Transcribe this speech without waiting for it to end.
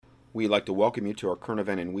We'd like to welcome you to our current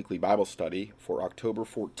event and weekly Bible study for October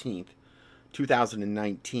 14th,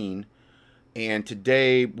 2019. And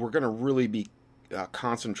today we're going to really be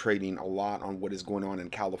concentrating a lot on what is going on in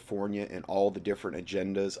California and all the different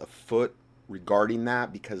agendas afoot regarding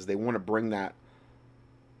that, because they want to bring that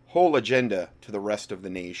whole agenda to the rest of the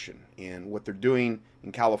nation. And what they're doing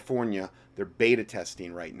in California, they're beta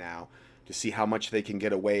testing right now to see how much they can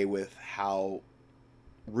get away with, how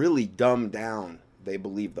really dumbed down they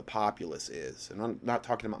believe the populace is. And I'm not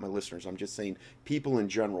talking about my listeners, I'm just saying people in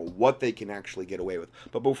general, what they can actually get away with.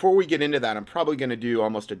 But before we get into that, I'm probably going to do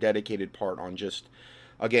almost a dedicated part on just,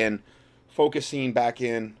 again, focusing back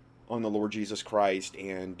in on the Lord Jesus Christ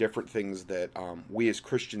and different things that we as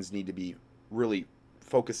Christians need to be really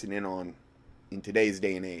focusing in on in today's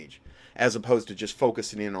day and age, as opposed to just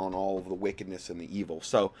focusing in on all of the wickedness and the evil.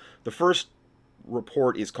 So the first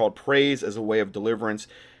report is called Praise as a Way of Deliverance,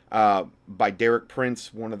 by Derek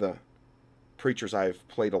Prince, one of the preachers I've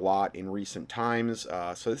played a lot in recent times.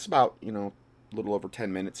 So this is about, a little over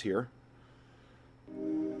 10 minutes here.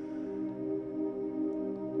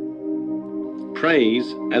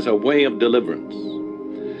 Praise as a way of deliverance.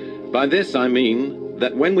 By this I mean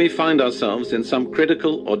that when we find ourselves in some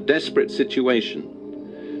critical or desperate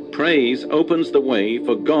situation, praise opens the way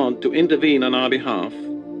for God to intervene on our behalf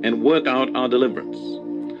and work out our deliverance,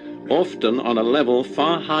 often on a level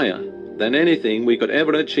far higher than anything we could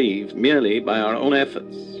ever achieve merely by our own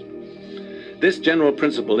efforts. This general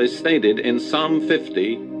principle is stated in Psalm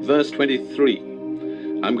 50, verse 23.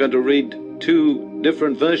 I'm going to read two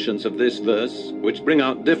different versions of this verse, which bring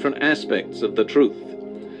out different aspects of the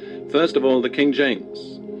truth. First of all, the King James.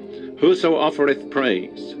 Whoso offereth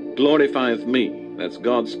praise glorifieth me, that's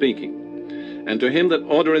God speaking. And to him that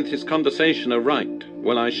ordereth his conversation aright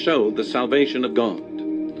will I show the salvation of God.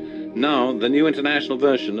 Now, the New International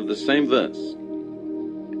Version of the same verse.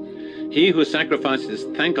 He who sacrifices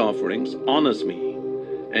thank offerings honors me,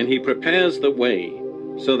 and he prepares the way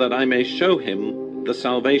so that I may show him the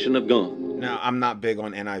salvation of God. Now, I'm not big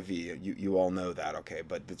on NIV. You all know that, okay?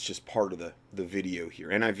 But it's just part of the video here.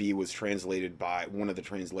 NIV was translated by, one of the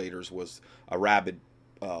translators was a rabid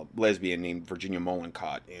lesbian named Virginia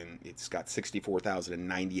Mollenkott, and it's got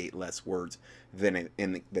 64,098 less words than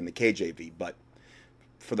the KJV. But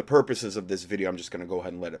for the purposes of this video, I'm just going to go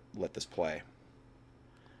ahead and let this play.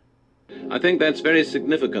 I think that's very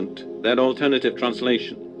significant, that alternative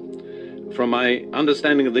translation. From my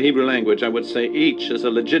understanding of the Hebrew language, I would say each is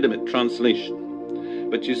a legitimate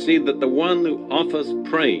translation. But you see that the one who offers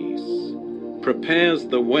praise prepares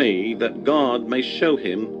the way that God may show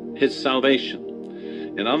him his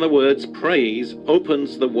salvation. In other words, praise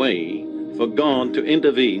opens the way for God to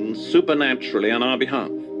intervene supernaturally on our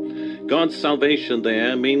behalf. God's salvation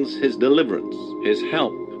there means his deliverance, his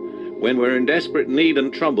help. When we're in desperate need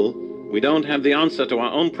and trouble, we don't have the answer to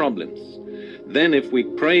our own problems. Then if we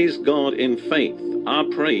praise God in faith, our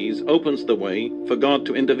praise opens the way for God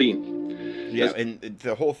to intervene. Yeah, and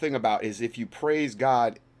the whole thing about is if you praise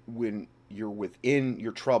God when you're within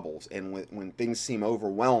your troubles and when things seem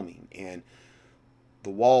overwhelming and the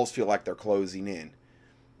walls feel like they're closing in,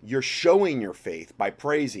 you're showing your faith by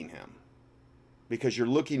praising him, because you're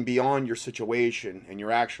looking beyond your situation and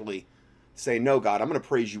you're actually saying, no, God, I'm going to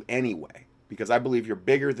praise you anyway, because I believe you're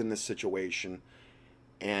bigger than this situation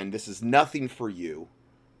and this is nothing for you,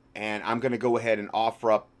 and I'm going to go ahead and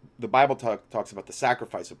offer up, the Bible talks about the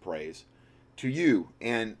sacrifice of praise to you.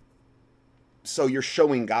 And so you're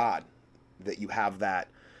showing God that you have that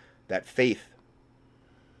faith.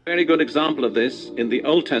 Very good example of this in the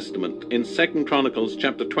Old Testament, in 2 Chronicles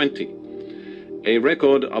chapter 20, a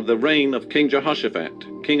record of the reign of King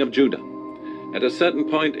Jehoshaphat, king of Judah. At a certain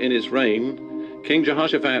point in his reign, King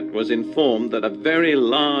Jehoshaphat was informed that a very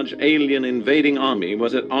large alien invading army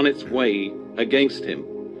was on its way against him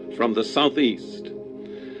from the southeast.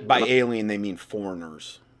 By alien, they mean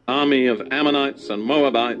foreigners. Army of Ammonites and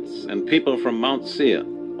Moabites and people from Mount Seir,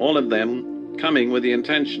 all of them coming with the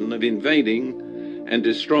intention of invading and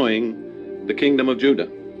destroying the kingdom of Judah.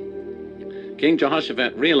 King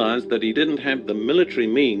Jehoshaphat realized that he didn't have the military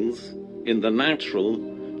means in the natural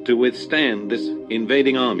to withstand this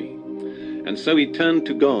invading army. And so he turned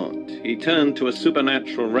to God. He turned to a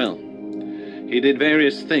supernatural realm. He did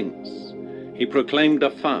various things. He proclaimed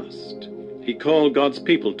a fast. He called God's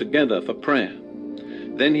people together for prayer.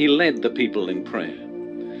 Then he led the people in prayer.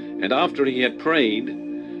 And after he had prayed,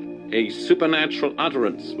 a supernatural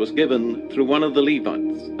utterance was given through one of the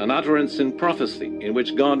Levites, an utterance in prophecy in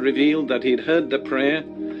which God revealed that he'd heard the prayer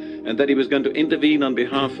and that he was going to intervene on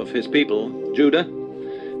behalf of his people, Judah,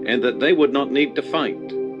 and that they would not need to fight.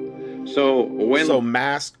 So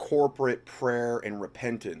mass corporate prayer and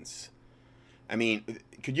repentance. I mean,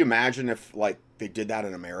 could you imagine if like they did that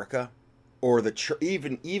in America, or the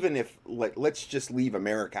even if like let's just leave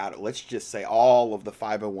America out. Let's just say all of the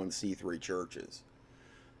 501c3 churches,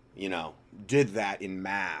 did that in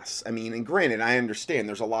mass. I mean, and granted, I understand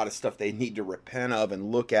there's a lot of stuff they need to repent of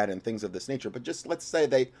and look at and things of this nature. But just let's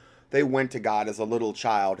say they went to God as a little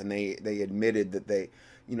child and they admitted that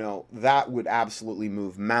that would absolutely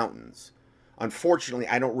move mountains. Unfortunately,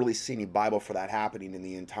 I don't really see any Bible for that happening in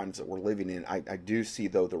the end times that we're living in. I do see,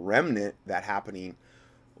 though, the remnant, that happening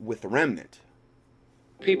with the remnant.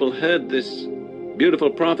 People heard this beautiful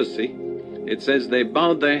prophecy. It says they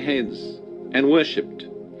bowed their heads and worshipped.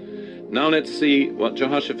 Now let's see what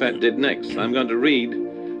Jehoshaphat did next. I'm going to read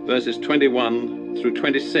verses 21 through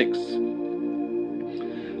 26.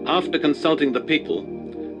 After consulting the people,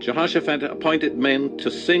 Jehoshaphat appointed men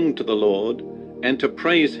to sing to the Lord and to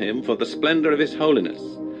praise him for the splendor of his holiness,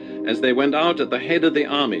 as they went out at the head of the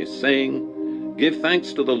army, saying, "Give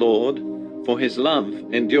thanks to the Lord, for his love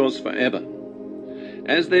endures forever."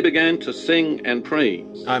 As they began to sing and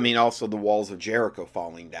praise... I mean, also the walls of Jericho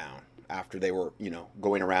falling down after they were,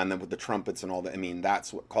 going around them with the trumpets and all that. I mean,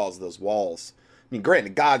 that's what caused those walls. I mean,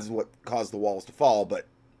 granted, God's what caused the walls to fall, but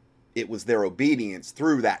it was their obedience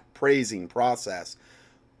through that praising process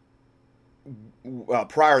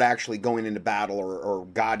prior to actually going into battle or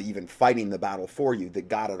God even fighting the battle for you that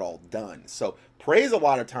got it all done. So praise a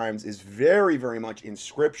lot of times is very, very much in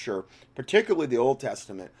Scripture, particularly the Old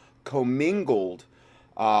Testament, commingled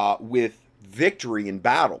with victory in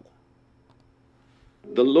battle.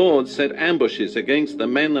 The Lord set ambushes against the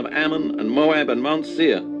men of Ammon and Moab and Mount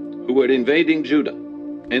Seir, who were invading Judah,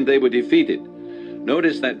 and they were defeated.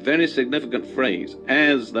 Notice that very significant phrase,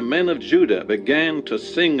 as the men of Judah began to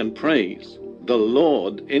sing and praise, the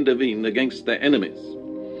Lord intervened against their enemies.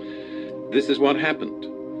 This is what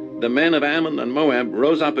happened. The men of Ammon and Moab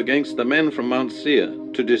rose up against the men from Mount Seir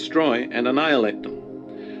to destroy and annihilate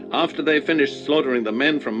them. After they finished slaughtering the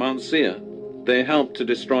men from Mount Seir, they helped to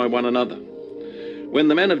destroy one another. When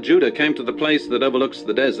the men of Judah came to the place that overlooks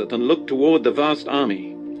the desert and looked toward the vast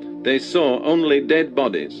army, they saw only dead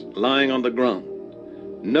bodies lying on the ground.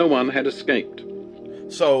 No one had escaped.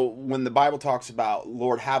 So when the Bible talks about,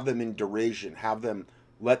 Lord, have them in derision, have them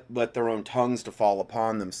let their own tongues to fall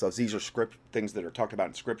upon themselves, these are things that are talked about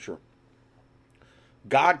in Scripture.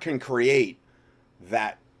 God can create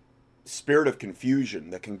that spirit of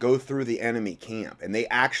confusion that can go through the enemy camp, and they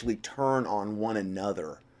actually turn on one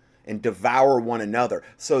another and devour one another,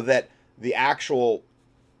 so that the actual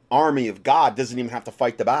army of God doesn't even have to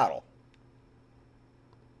fight the battle.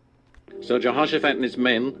 So Jehoshaphat and his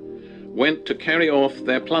men went to carry off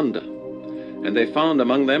their plunder, and they found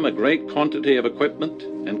among them a great quantity of equipment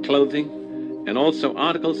and clothing, and also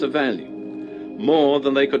articles of value, more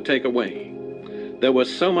than they could take away. There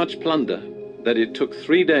was so much plunder that it took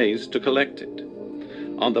 3 days to collect it.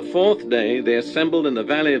 On the 4th day they assembled in the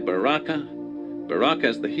valley of Barakah. Barakah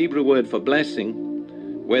is the Hebrew word for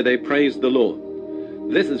blessing, where they praised the Lord.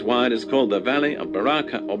 This is why it is called the valley of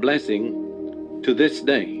Barakah, or blessing, to this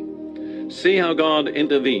day. See how God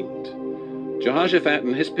intervened. Jehoshaphat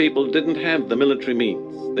and his people didn't have the military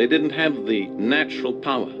means. They didn't have the natural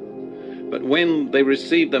power. But when they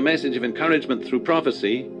received the message of encouragement through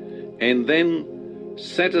prophecy, and then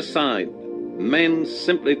set aside men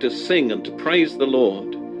simply to sing and to praise the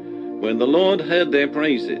Lord, when the Lord heard their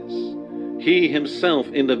praises, he himself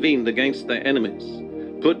intervened against their enemies,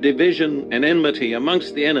 put division and enmity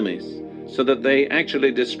amongst the enemies, so that they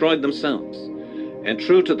actually destroyed themselves. And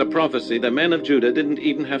true to the prophecy, the men of Judah didn't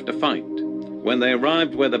even have to fight. When they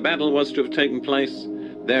arrived where the battle was to have taken place,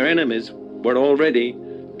 their enemies were already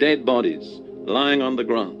dead bodies lying on the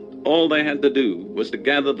ground. All they had to do was to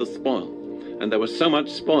gather the spoil, and there was so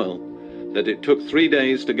much spoil that it took 3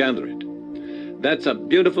 days to gather it. That's a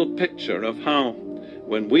beautiful picture of how,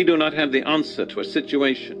 when we do not have the answer to a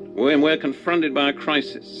situation, when we're confronted by a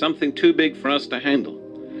crisis, something too big for us to handle,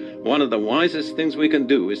 one of the wisest things we can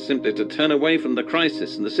do is simply to turn away from the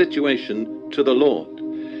crisis and the situation to the Lord,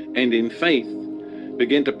 and in faith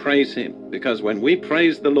begin to praise him, because when we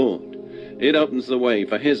praise the Lord, it opens the way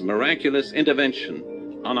for his miraculous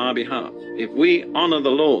intervention on our behalf. If we honor the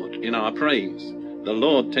Lord in our praise, the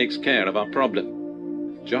Lord takes care of our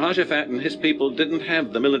problem. Jehoshaphat and his people didn't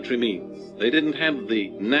have the military means. They didn't have the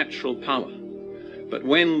natural power. But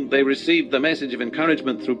when they received the message of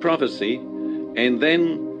encouragement through prophecy, and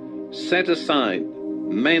then set aside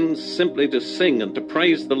men simply to sing and to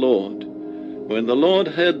praise the Lord, when the Lord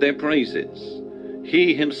heard their praises,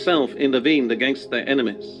 he himself intervened against their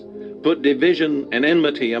enemies, put division and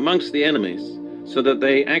enmity amongst the enemies, so that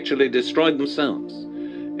they actually destroyed themselves.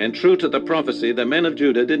 And true to the prophecy, the men of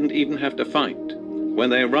Judah didn't even have to fight. When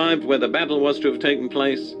they arrived where the battle was to have taken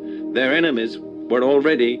place, their enemies were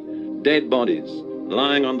already dead bodies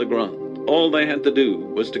lying on the ground. All they had to do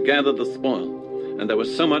was to gather the spoil, and there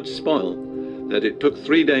was so much spoil that it took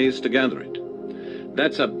 3 days to gather it.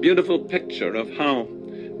 That's a beautiful picture of how,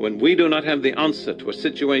 when we do not have the answer to a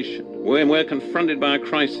situation, when we're confronted by a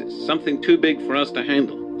crisis, something too big for us to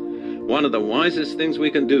handle, one of the wisest things we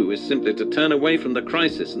can do is simply to turn away from the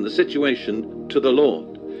crisis and the situation to the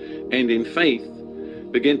Lord, and in faith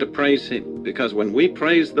begin to praise Him, because when we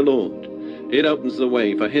praise the Lord, it opens the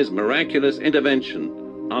way for His miraculous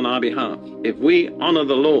intervention on our behalf. If we honor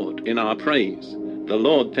the Lord in our praise, the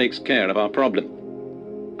Lord takes care of our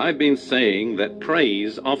problem. I've been saying that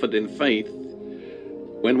praise offered in faith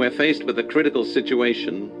when we're faced with a critical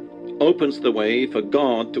situation opens the way for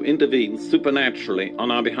God to intervene supernaturally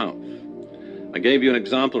on our behalf. I gave you an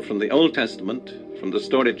example from the Old Testament, from the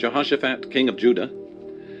story of Jehoshaphat, king of Judah.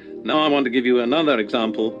 Now I want to give you another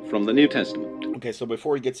example from the New Testament. Okay, so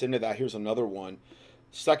before he gets into that, here's another one.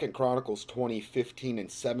 2 Chronicles 20:15 and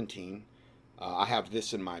 17. I have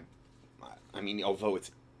this in my, although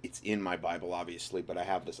it's in my Bible, obviously, but I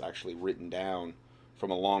have this actually written down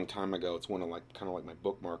from a long time ago. It's one of kind of like my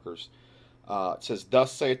bookmarkers. It says,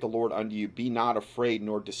 "Thus saith the Lord unto you, be not afraid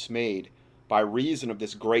nor dismayed by reason of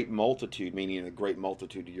this great multitude," meaning the great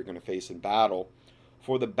multitude you're going to face in battle.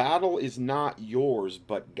 "For the battle is not yours,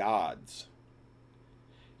 but God's.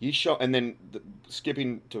 Ye shall," and then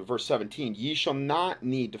skipping to verse 17, "Ye shall not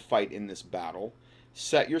need to fight in this battle.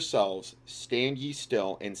 Set yourselves, stand ye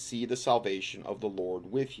still, and see the salvation of the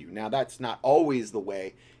Lord with you." Now, that's not always the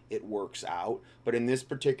way it works out, but in this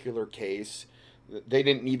particular case, they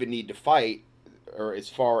didn't even need to fight, or as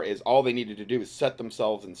far as all they needed to do is set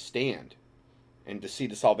themselves and stand, and to see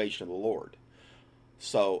the salvation of the Lord.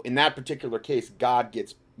 So, in that particular case, God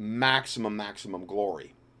gets maximum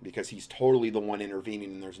glory, because He's totally the one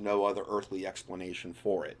intervening, and there's no other earthly explanation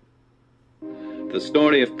for it. The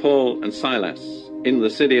story of Paul and Silas in the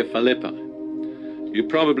city of Philippi. You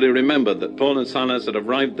probably remember that Paul and Silas had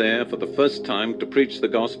arrived there for the first time to preach the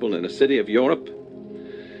gospel in a city of Europe,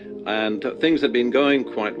 and things had been going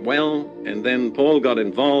quite well, and then Paul got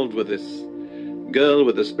involved with this girl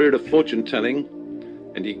with the spirit of fortune-telling,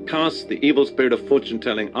 and he cast the evil spirit of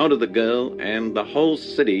fortune-telling out of the girl, and the whole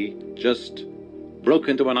city just broke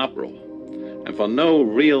into an uproar. And for no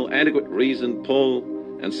real adequate reason, Paul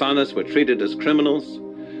and Silas were treated as criminals.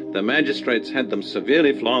 The magistrates had them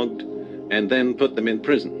severely flogged and then put them in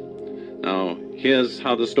prison. Now, here's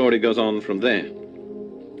how the story goes on from there.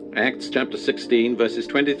 Acts chapter 16, verses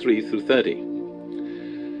 23 through 30.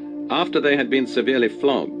 After they had been severely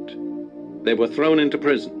flogged, they were thrown into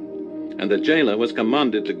prison, and the jailer was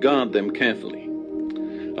commanded to guard them carefully.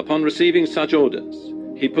 Upon receiving such orders,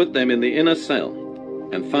 he put them in the inner cell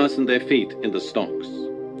and fastened their feet in the stocks.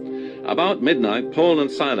 About midnight, Paul and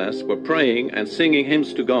Silas were praying and singing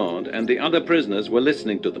hymns to God, and the other prisoners were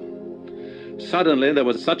listening to them. Suddenly there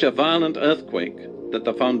was such a violent earthquake that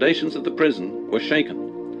the foundations of the prison were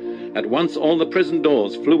shaken. At once all the prison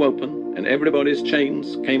doors flew open, and everybody's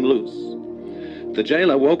chains came loose. The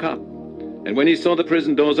jailer woke up, and when he saw the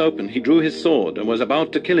prison doors open, he drew his sword and was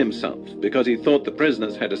about to kill himself, because he thought the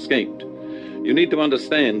prisoners had escaped. You need to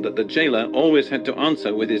understand that the jailer always had to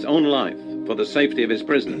answer with his own life for the safety of his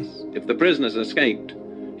prisoners. If the prisoners escaped,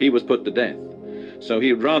 he was put to death. So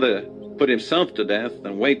he would rather put himself to death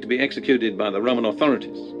than wait to be executed by the Roman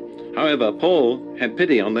authorities. However, Paul had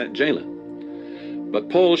pity on that jailer. But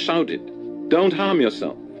Paul shouted, "Don't harm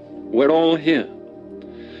yourself. We're all here."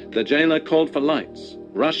 The jailer called for lights,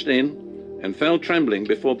 rushed in, and fell trembling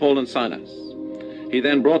before Paul and Silas. He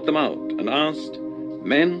then brought them out and asked,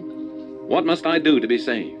 "Men, what must I do to be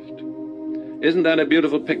saved?" Isn't that a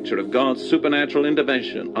beautiful picture of God's supernatural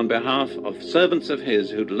intervention on behalf of servants of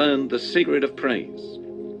His who'd learned the secret of praise?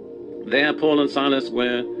 There Paul and Silas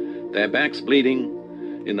were, their backs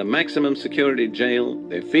bleeding, in the maximum security jail,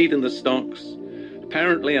 their feet in the stocks,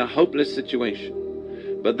 apparently a hopeless situation.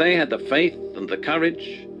 But they had the faith and the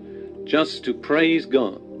courage just to praise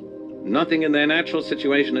God. Nothing in their natural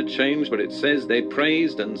situation had changed, but it says they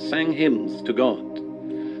praised and sang hymns to God.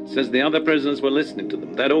 It says the other prisoners were listening to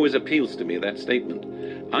them. That always appeals to me, that statement.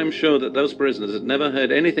 I'm sure that those prisoners had never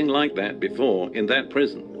heard anything like that before in that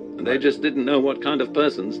prison. And they just didn't know what kind of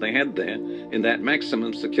persons they had there in that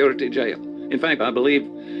maximum security jail. In fact, I believe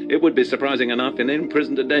it would be surprising enough in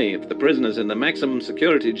prison today if the prisoners in the maximum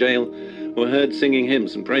security jail who are heard singing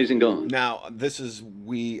hymns and praising God. Now,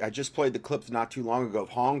 I just played the clips not too long ago of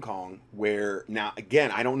Hong Kong, where now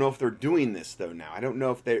again, I don't know if they're doing this though now. I don't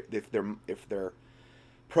know if their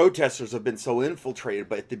protesters have been so infiltrated,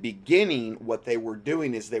 but at the beginning what they were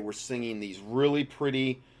doing is they were singing these really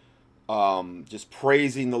pretty just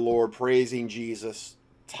praising the Lord, praising Jesus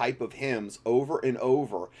type of hymns over and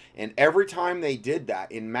over. And every time they did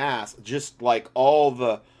that in mass, just like all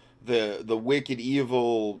the wicked,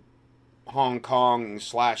 evil Hong Kong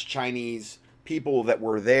 / Chinese people that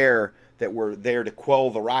were there to quell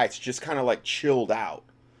the riots just kind of like chilled out.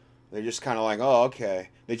 They just kind of like, oh, okay.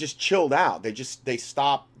 They just chilled out. They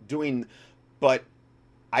stopped doing, but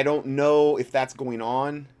I don't know if that's going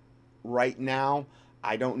on right now.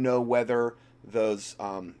 I don't know whether those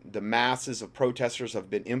the masses of protesters have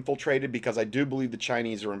been infiltrated, because I do believe the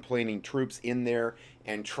Chinese are implanting troops in there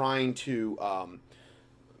and trying to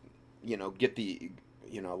get the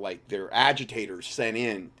like their agitators sent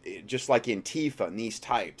in, just like Antifa and these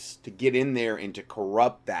types, to get in there and to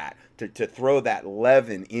corrupt that, to throw that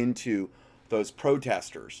leaven into those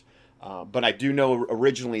protesters. But I do know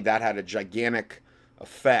originally that had a gigantic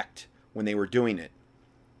effect when they were doing it.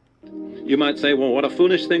 You might say, well, what a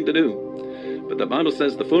foolish thing to do. But the Bible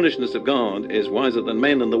says the foolishness of God is wiser than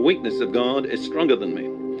men, and the weakness of God is stronger than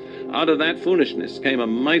men. Out of that foolishness came a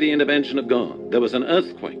mighty intervention of God. There was an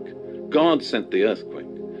earthquake. God sent the earthquake.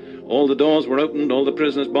 All the doors were opened, all the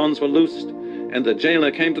prisoners' bonds were loosed, and the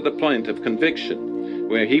jailer came to the point of conviction,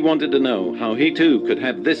 where he wanted to know how he too could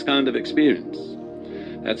have this kind of experience.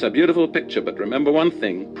 That's a beautiful picture, but remember one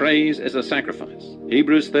thing: praise is a sacrifice.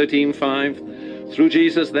 Hebrews 13:5, through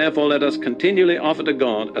Jesus, therefore, let us continually offer to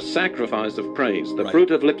God a sacrifice of praise, the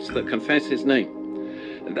fruit of lips that confess his name.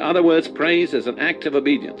 In other words, praise is an act of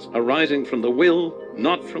obedience, arising from the will,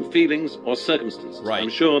 not from feelings or circumstances. Right. I'm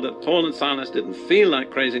sure that Paul and Silas didn't feel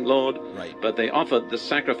like praising Lord, but they offered the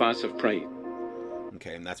sacrifice of praise.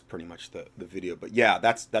 Okay, and that's pretty much the video. But yeah,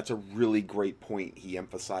 that's a really great point he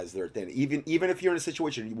emphasized there. Then even if you're in a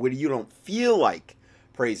situation where you don't feel like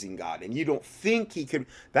praising God and you don't think he could,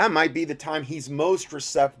 that might be the time he's most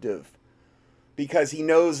receptive, because he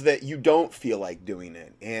knows that you don't feel like doing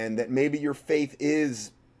it, and that maybe your faith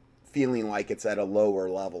is feeling like it's at a lower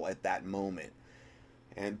level at that moment.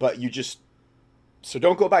 But so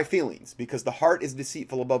don't go by feelings, because the heart is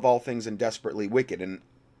deceitful above all things and desperately wicked. And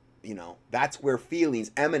that's where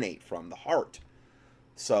feelings emanate from, the heart.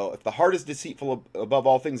 So if the heart is deceitful above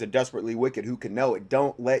all things and desperately wicked, who can know it?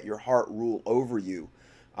 Don't let your heart rule over you,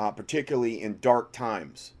 particularly in dark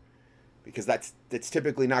times, because that's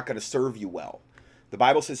typically not going to serve you well. The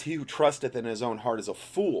Bible says, he who trusteth in his own heart is a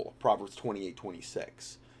fool, Proverbs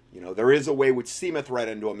 28:26. There is a way which seemeth right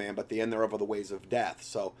unto a man, but the end thereof are the ways of death.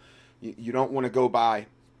 So you don't want to go by.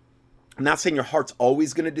 I'm not saying your heart's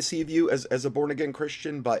always going to deceive you as a born-again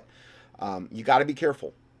Christian, but you got to be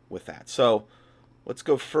careful with that. So let's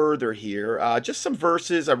go further here. Just some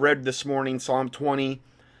verses I read this morning, Psalm 20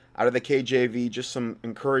 out of the KJV, just some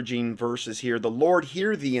encouraging verses here. The Lord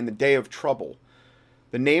hear thee in the day of trouble.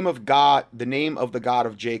 The name of the God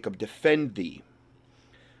of Jacob defend thee.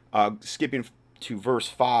 Skipping to verse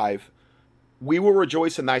 5. We will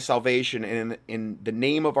rejoice in thy salvation, and in the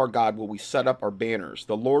name of our God will we set up our banners.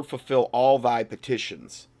 The Lord fulfill all thy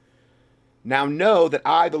petitions. Now know that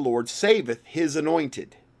I, the Lord, saveth his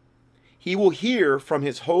anointed. He will hear from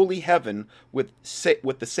his holy heaven with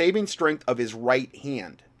the saving strength of his right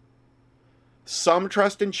hand. Some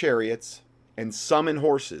trust in chariots and some in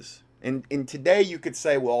horses. And today you could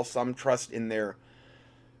say, well, some trust in their,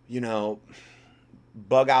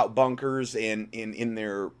 bug out bunkers and in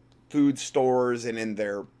their food stores and in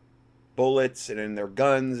their bullets and in their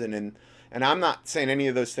guns and I'm not saying any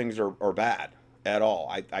of those things are bad at all.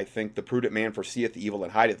 I think the prudent man foreseeth the evil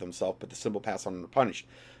and hideth himself, but the simple pass on unpunished.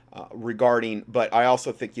 But I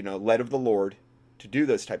also think, led of the Lord to do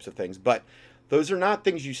those types of things. But those are not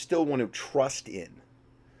things you still want to trust in,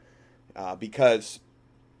 because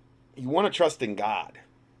you want to trust in God.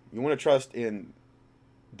 You want to trust in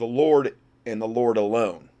the Lord and the Lord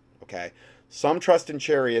alone. Okay. Some trust in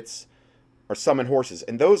chariots or some in horses.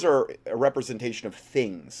 And those are a representation of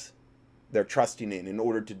things they're trusting in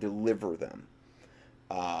order to deliver them.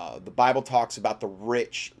 The Bible talks about the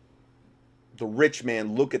rich. The rich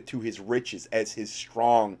man looketh to his riches as his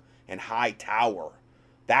strong and high tower.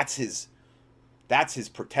 That's his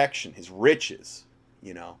protection, his riches,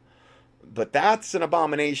 But that's an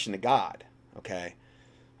abomination to God, okay?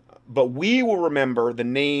 But we will remember the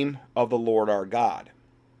name of the Lord our God.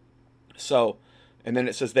 So, and then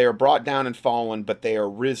it says, they are brought down and fallen, but they are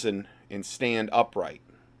risen and stand upright.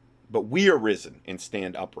 But we are risen and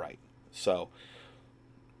stand upright. So,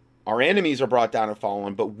 Our enemies are brought down and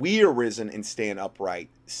fallen, but we are risen and stand upright.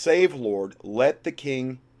 Save, Lord, let the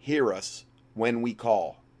King hear us when we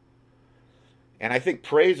call. And I think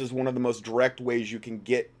praise is one of the most direct ways you can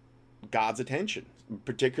get God's attention,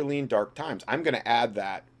 particularly in dark times. I'm going to add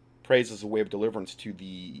that praise as a way of deliverance to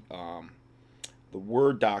the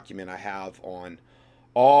Word document I have on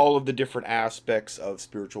all of the different aspects of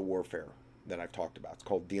spiritual warfare that I've talked about. It's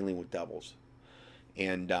called Dealing with Devils.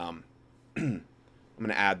 And I'm going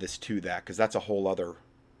to add this to that because that's a whole other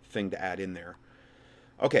thing to add in there.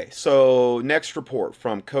 Okay, so next report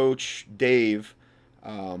from Coach Dave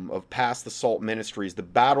of Past the Salt Ministries. The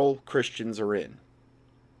battle Christians are in.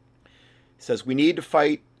 He says we need to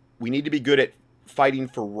fight. We need to be good at fighting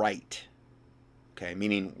for right. Okay,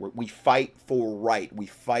 meaning we fight for right. We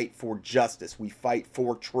fight for justice. We fight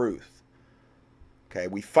for truth. Okay,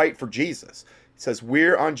 we fight for Jesus. He says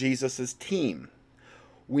we're on Jesus's team.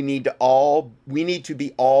 We need to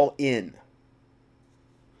be all in.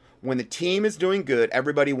 When the team is doing good,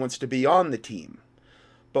 everybody wants to be on the team.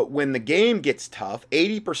 But when the game gets tough,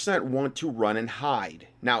 80% want to run and hide.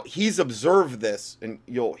 Now, he's observed this, and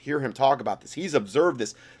you'll hear him talk about this. He's observed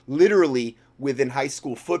this literally within high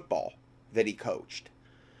school football that he coached.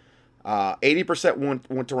 80%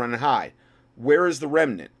 want to run and hide. Where is the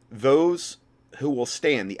remnant? Those who will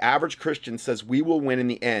stand. The average Christian says we will win in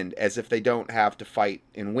the end, as if they don't have to fight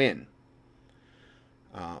and win.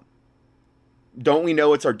 Don't we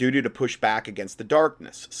know it's our duty to push back against the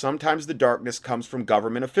darkness? Sometimes the darkness comes from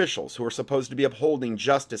government officials who are supposed to be upholding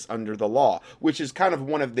justice under the law, which is kind of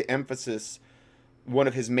one of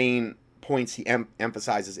his main points he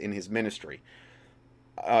emphasizes in his ministry.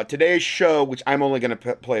 Today's show, which I'm only going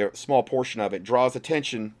to play a small portion of it, draws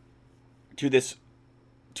attention to this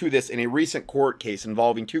in a recent court case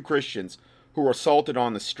involving two Christians who were assaulted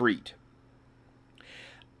on the street.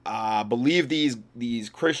 I believe these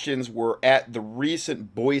Christians were at the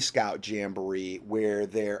recent Boy Scout Jamboree where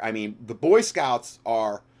the Boy Scouts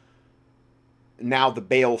are now the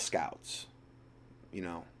Baal Scouts. You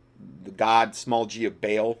know, the god small g of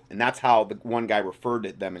Baal. And that's how the one guy referred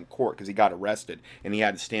to them in court because he got arrested and he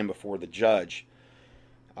had to stand before the judge.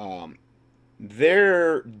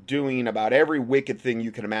 They're doing about every wicked thing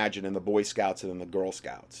you can imagine in the Boy Scouts and in the Girl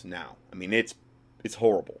Scouts now. I mean, it's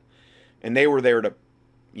horrible. And they were there to,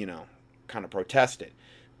 kind of protest it.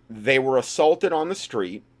 They were assaulted on the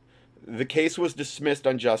street. The case was dismissed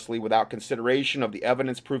unjustly without consideration of the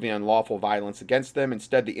evidence proving unlawful violence against them.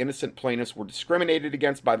 Instead, the innocent plaintiffs were discriminated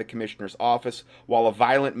against by the commissioner's office, while a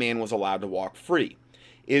violent man was allowed to walk free.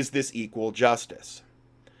 Is this equal justice?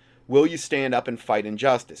 Will you stand up and fight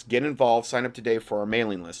injustice? Get involved. Sign up today for our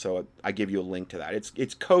mailing list. So I give you a link to that. It's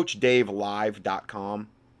CoachDaveLive.com.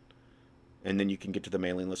 And then you can get to the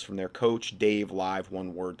mailing list from there. CoachDaveLive,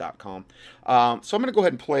 oneword.com. So I'm going to go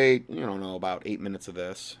ahead and play, about 8 minutes of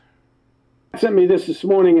this. Sent me this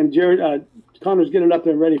morning, and Jared, Connor's getting it up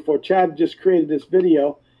there and ready for it. Chad just created this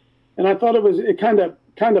video, and I thought it kind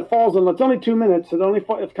of falls in. It's only 2 minutes.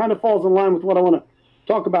 It kind of falls in line with what I want to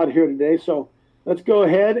talk about here today. So let's go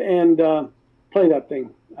ahead and play that thing.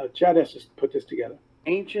 Chad has to put this together.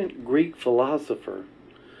 Ancient Greek philosopher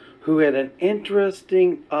who had an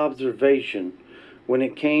interesting observation when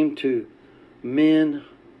it came to men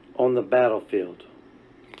on the battlefield.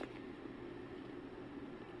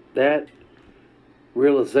 That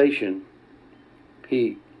realization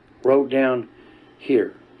he wrote down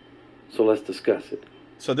here. So let's discuss it.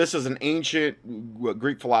 So this is an ancient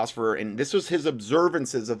Greek philosopher, and this was his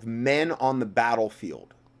observances of men on the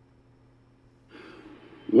battlefield.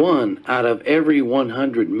 1 out of every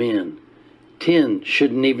 100 men, 10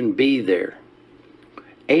 shouldn't even be there.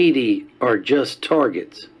 80 are just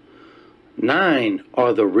targets. 9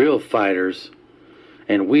 are the real fighters,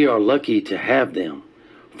 and we are lucky to have them,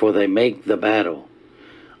 for they make the battle.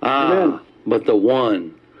 Amen. But the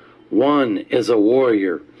one is a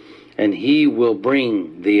warrior, and he will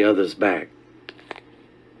bring the others back.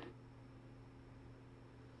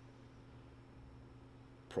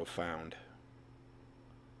 Profound.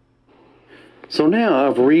 So now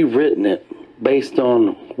I've rewritten it based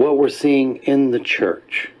on what we're seeing in the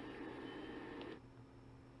church.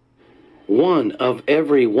 1 of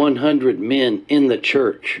every 100 men in the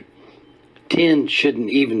church, 10 shouldn't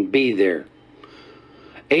even be there.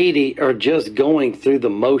 80 are just going through the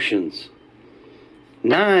motions.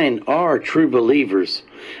 9 are true believers,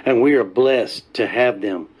 and we are blessed to have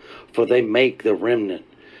them, for they make the remnant.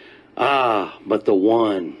 But the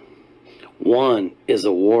one is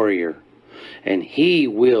a warrior, and he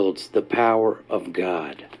wields the power of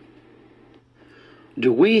God.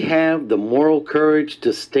 Do we have the moral courage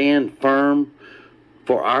to stand firm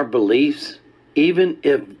for our beliefs, even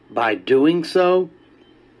if By doing so,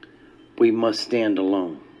 we must stand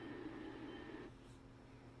alone.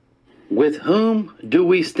 With whom do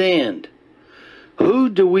we stand? Who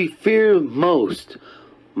do we fear most?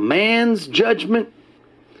 Man's judgment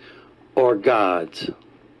or God's?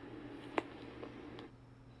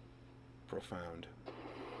 Profound.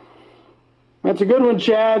 That's a good one,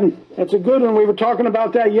 Chad. That's a good one. We were talking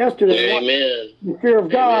about that yesterday. Amen. The fear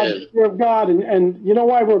of God, Amen. the fear of God, and you know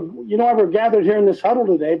why we're gathered here in this huddle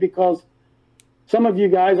today, because some of you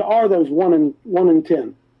guys are those 1 in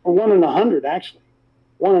 10, or 1 in 100 actually,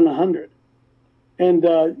 1 in 100. And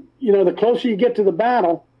you know, the closer you get to the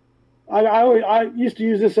battle, I used to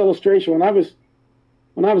use this illustration when I was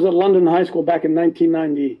at London High School back in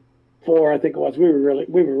 1994, I think it was. We were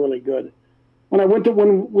really good.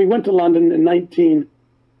 When we went to London in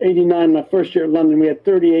 1989, my first year at London, we had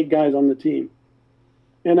 38 guys on the team,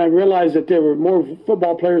 and I realized that there were more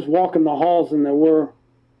football players walking the halls than there were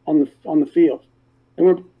on the field.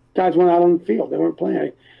 Guys went out on the field; they weren't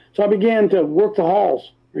playing. So I began to work the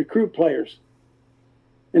halls, recruit players.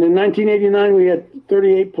 And in 1989, we had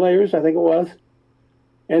 38 players, I think it was.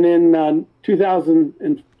 And in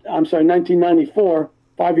 1994,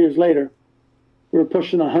 5 years later, we were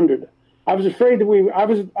pushing 100. I was afraid I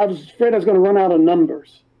was afraid I was going to run out of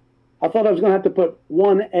numbers. I thought I was going to have to put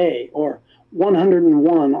 1A or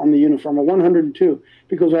 101 on the uniform, or 102,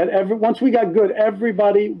 because once we got good,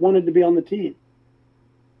 everybody wanted to be on the team.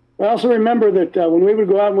 I also remember that when we would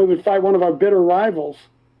go out and we would fight one of our bitter rivals,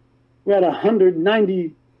 we had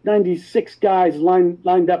 196 guys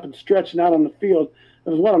lined up and stretching out on the field.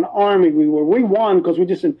 It was what an army we were. We won because we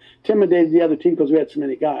just intimidated the other team because we had so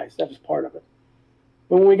many guys. That was part of it.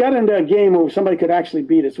 But when we got into a game where somebody could actually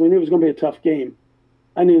beat us, we knew it was going to be a tough game.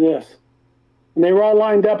 I knew this. And they were all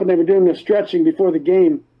lined up and they were doing the stretching before the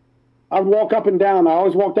game. I would walk up and down. I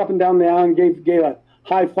always walked up and down the aisle and gave a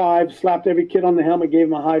high five, slapped every kid on the helmet, gave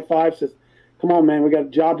him a high five, says, "Come on, man, we got a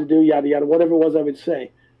job to do," yada, yada, whatever it was I would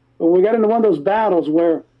say. But when we got into one of those battles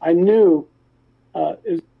where I knew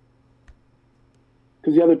because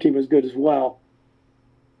the other team was good as well,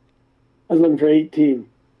 I was looking for 18.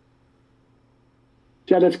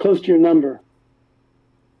 Chad, that's close to your number.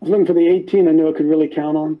 I was looking for the 18 I knew I could really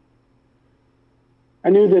count on. I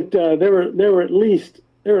knew that there were at least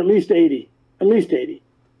 80. At least 80.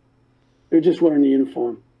 They were just wearing the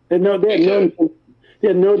uniform. They had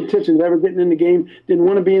no intention of ever getting in the game, didn't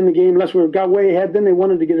want to be in the game unless we got way ahead, then they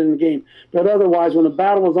wanted to get in the game. But otherwise, when the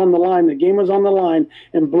battle was on the line, the game was on the line,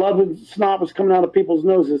 and blood and snot was coming out of people's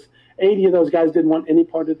noses, 80 of those guys didn't want any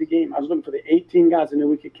part of the game. I was looking for the 18 guys I knew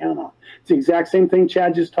we could count on. It's the exact same thing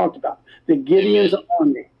Chad just talked about. The Gideon's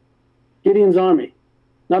Army. Gideon's Army.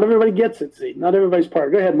 Not everybody gets it, see. Not everybody's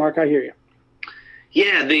part. Go ahead, Mark, I hear you.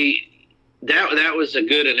 Yeah, that was a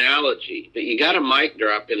good analogy, but you got a mic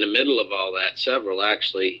drop in the middle of all that. Several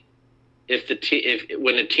actually.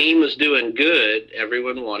 When the team was doing good,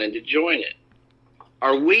 everyone wanted to join it.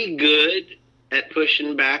 Are we good at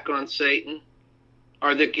pushing back on Satan?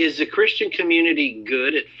 Is the Christian community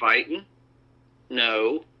good at fighting?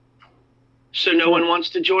 No. So no one wants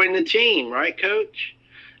to join the team, right, Coach?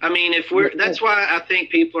 I mean, that's why I think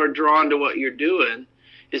people are drawn to what you're doing,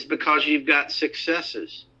 is because you've got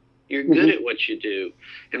successes. You're good at what you do.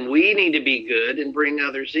 And we need to be good and bring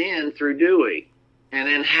others in through doing. And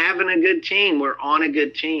then having a good team, we're on a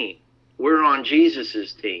good team. We're on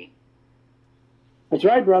Jesus's team. That's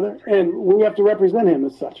right, brother. And we have to represent him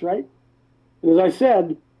as such, right? And as I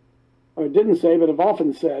said, or didn't say, but have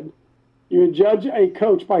often said, you judge a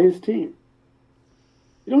coach by his team.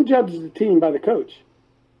 You don't judge the team by the coach.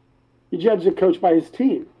 You judge the coach by his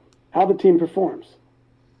team, how the team performs.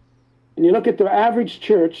 And you look at the average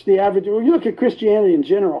church, you look at Christianity in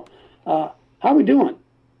general, how are we doing?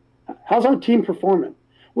 How's our team performing?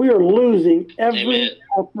 We are losing every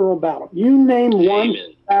cultural battle. You name one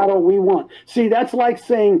battle we won. See, that's like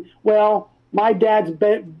saying, well, my dad's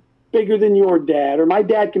bigger than your dad, or my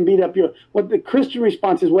dad can beat up your. What the Christian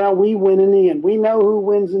response is, well, we win in the end. We know who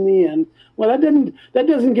wins in the end. Well, that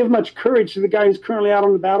doesn't give much courage to the guy who's currently out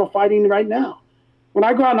on the battle fighting right now. When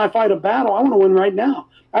I go out and I fight a battle, I want to win right now.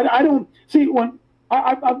 I don't see when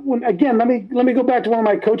again. Let me go back to one of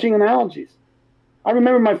my coaching analogies. I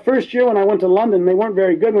remember my first year when I went to London. They weren't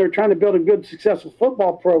very good. We were trying to build a good, successful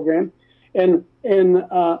football program, and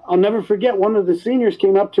I'll never forget. One of the seniors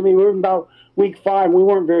came up to me. We were about week 5. We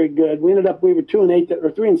weren't very good. We were 2-8 or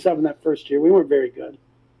 3-7 that first year. We weren't very good.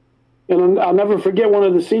 And I'll never forget. One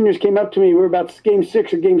of the seniors came up to me. We were about game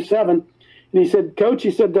 6 or game 7, and he said, "Coach,"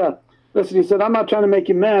 he said, "Listen," he said, "I'm not trying to make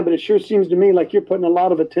you mad, but it sure seems to me like you're putting a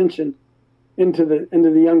lot of attention into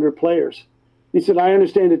the younger players." He said, "I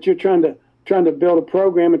understand that you're trying to trying to build a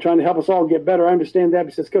program and trying to help us all get better. I understand that.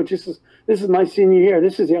 He says, Coach, this is my senior year.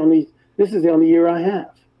 This is the only year I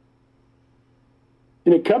have.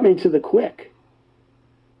 And it cut me to the quick.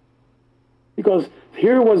 Because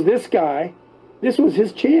here was this guy, this was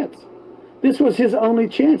his chance. This was his only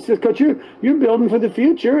chance. He says, Coach, you're building for the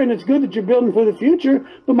future, and it's good that you're building for the future,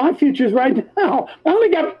 but my future is right now. I only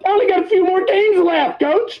got a few more games left,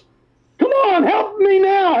 Coach. Come on, help me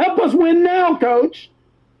now. Help us win now, Coach.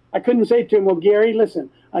 I couldn't say to him, well, Gary, listen,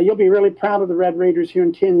 you'll be really proud of the Red Raiders here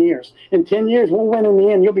in 10 years. In 10 years, we'll win in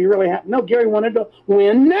the end. You'll be really happy. No, Gary wanted to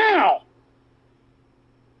win now.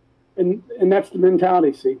 And that's the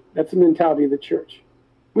mentality, see? That's the mentality of the church.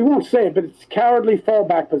 We won't say it, but it's cowardly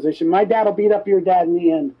fallback position. My dad will beat up your dad in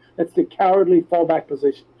the end. That's the cowardly fallback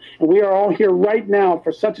position. And we are all here right now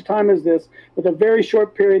for such a time as this, with a very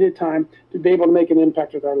short period of time, to be able to make an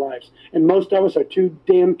impact with our lives. And most of us are too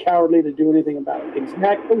damn cowardly to do anything about it.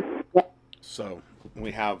 Exactly. So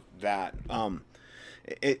we have that.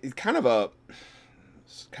 It's kind of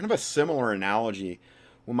a similar analogy.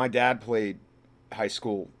 When my dad played high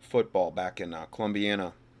school football back in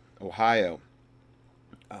Columbiana, Ohio,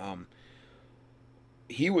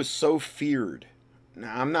 he was so feared.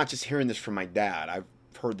 Now, I'm not just hearing this from my dad. I've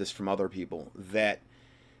heard this from other people, that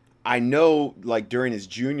I know, like, during his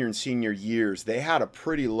junior and senior years, they had a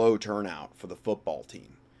pretty low turnout for the football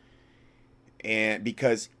team. And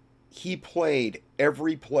because he played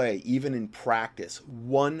every play, even in practice,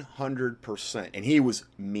 100%. And he was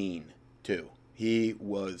mean, too. He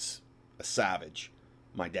was a savage,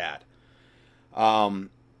 my dad.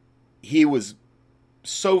 He was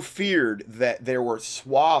so feared that there were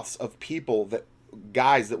swaths of people, that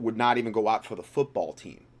guys that would not even go out for the football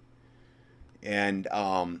team. And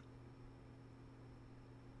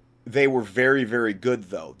they were very, very good,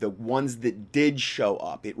 though. The ones that did show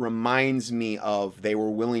up, it reminds me of, they were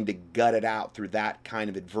willing to gut it out through that kind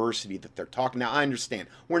of adversity that they're talking. Now, I understand,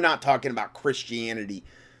 we're not talking about Christianity.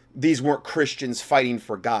 These weren't Christians fighting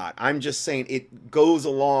for God. I'm just saying it goes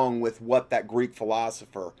along with what that Greek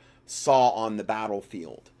philosopher saw on the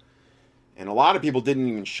battlefield. And a lot of people didn't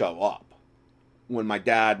even show up when my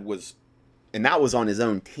dad was, and that was on his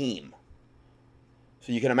own team.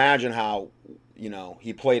 So you can imagine how,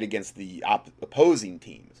 he played against the opposing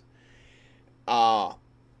teams.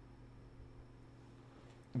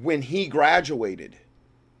 When he graduated,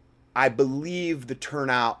 I believe the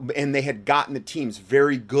turnout, and they had gotten the teams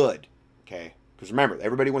very good, okay? Because remember,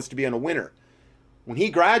 everybody wants to be on a winner. When he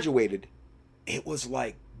graduated, it was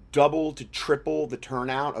like double to triple the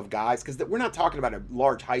turnout of guys, because we're not talking about a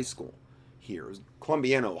large high school here. It was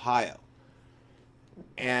Columbiana, Ohio.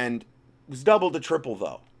 And it was double to triple,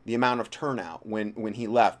 though, the amount of turnout when he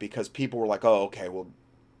left, because people were like, oh, okay, well,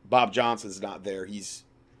 Bob Johnson's not there. He's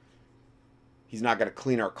not going to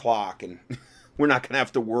clean our clock, and we're not going to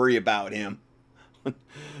have to worry about him.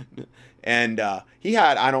 And he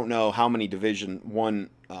had, I don't know how many Division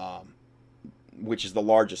I, which is the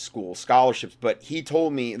largest school, scholarships, but he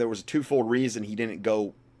told me there was a twofold reason he didn't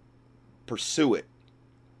go pursue it.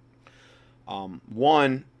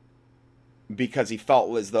 One, because he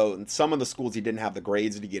felt as though in some of the schools he didn't have the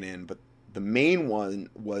grades to get in, but the main one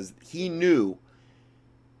was he knew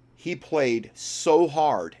he played so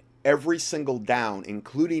hard every single down,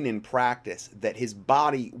 including in practice, that his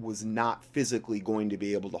body was not physically going to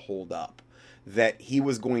be able to hold up, that he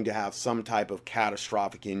was going to have some type of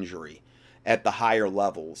catastrophic injury at the higher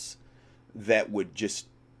levels that would just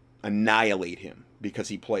annihilate him because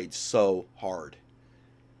he played so hard.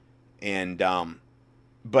 And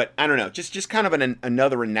but I don't know, just kind of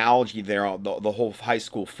another analogy there, the whole high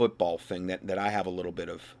school football thing that I have a little bit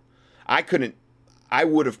of. I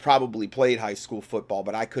would have probably played high school football,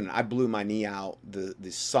 but I couldn't. I blew my knee out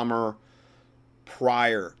the summer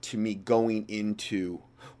prior to me going into,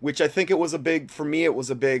 which I think it was for me, it was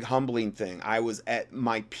a big humbling thing. I was at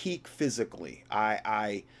my peak physically.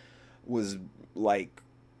 I was like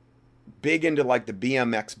big into like the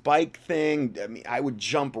BMX bike thing. I mean, I would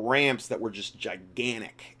jump ramps that were just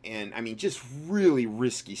gigantic, and I mean, just really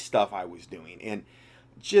risky stuff I was doing. And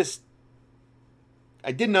just,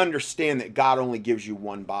 I didn't understand that God only gives you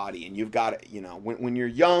one body, and you've got to, when you're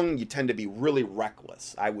young, you tend to be really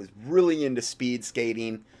reckless. I was really into speed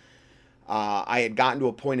skating. I had gotten to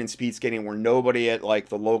a point in speed skating where nobody at like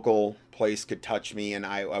the local place could touch me, and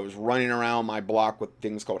I was running around my block with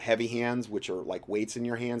things called heavy hands, which are like weights in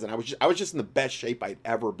your hands, and I was just in the best shape I'd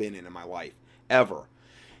ever been in my life, ever.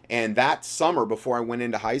 And that summer before I went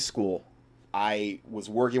into high school, I was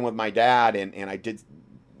working with my dad, and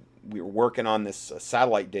we were working on this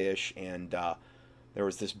satellite dish, and there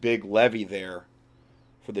was this big levee there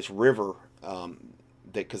for this river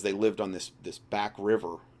because they lived on this back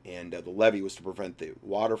river, and the levee was to prevent the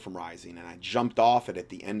water from rising. And I jumped off it at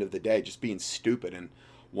the end of the day, just being stupid. And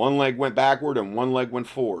one leg went backward and one leg went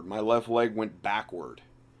forward. My left leg went backward,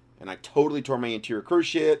 and I totally tore my anterior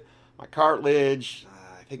cruciate, my cartilage,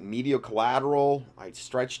 I think medial collateral. I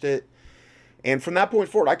stretched it, and from that point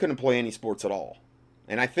forward, I couldn't play any sports at all.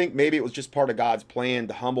 And I think maybe it was just part of God's plan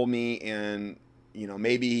to humble me, and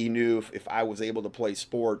maybe He knew if I was able to play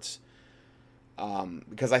sports.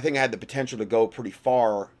 Because I think I had the potential to go pretty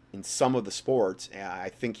far in some of the sports. And I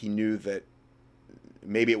think He knew that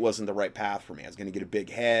maybe it wasn't the right path for me. I was going to get a big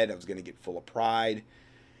head. I was going to get full of pride.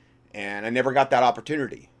 And I never got that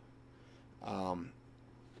opportunity.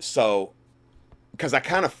 So, because I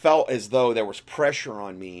kind of felt as though there was pressure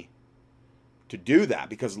on me to do that,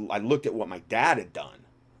 because I looked at what my dad had done.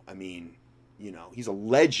 I mean, he's a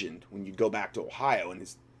legend when you go back to Ohio and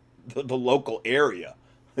the local area.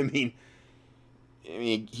 I mean,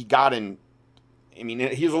 he got in. I mean,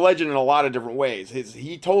 he's a legend in a lot of different ways.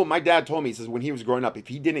 My dad told me, he says, when he was growing up, if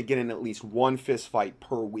he didn't get in at least one fist fight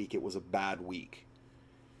per week, it was a bad week.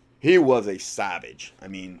 He was a savage. I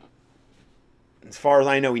mean, as far as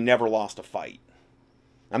I know, he never lost a fight.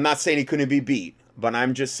 I'm not saying he couldn't be beat, but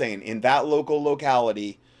I'm just saying in that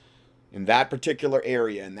locality, in that particular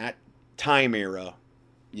area, in that time era,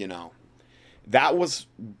 that was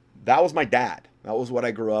my dad. That was what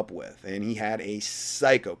I grew up with. And he had a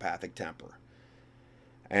psychopathic temper.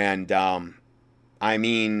 And, I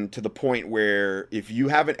mean, to the point where if you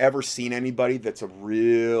haven't ever seen anybody that's a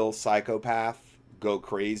real psychopath go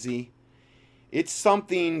crazy, it's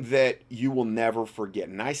something that you will never forget.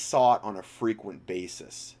 And I saw it on a frequent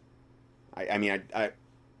basis. I mean,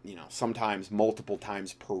 sometimes multiple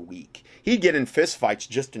times per week. He'd get in fistfights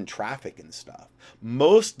just in traffic and stuff.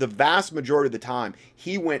 The vast majority of the time,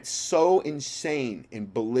 he went so insane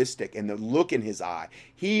and ballistic, and the look in his eye,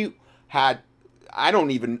 he had, I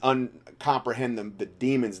don't even comprehend the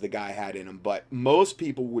demons the guy had in him, but most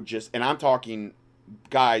people would just, and I'm talking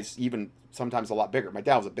guys even sometimes a lot bigger. My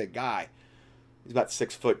dad was a big guy. He's about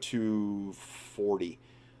 6 foot 240,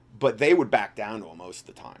 but they would back down to him most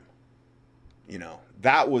of the time.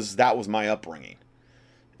 That was my upbringing.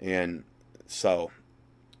 And so,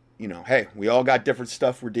 hey, we all got different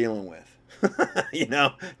stuff we're dealing with.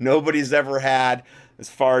 Nobody's ever had, as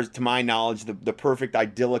far as to my knowledge, the perfect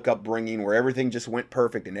idyllic upbringing where everything just went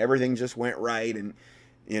perfect and everything just went right. And,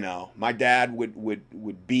 my dad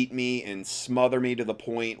would beat me and smother me to the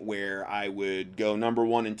point where I would go number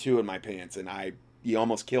 1 and 2 in my pants. And he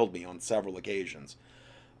almost killed me on several occasions.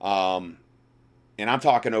 And I'm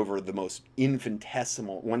talking over the most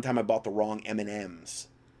infinitesimal. One time I bought the wrong M&Ms,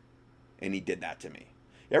 and he did that to me.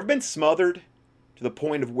 You ever been smothered to the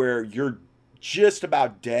point of where you're just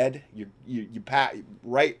about dead? You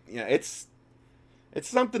right? It's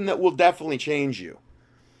something that will definitely change you.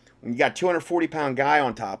 When you got a 240-pound guy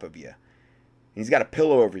on top of you, and he's got a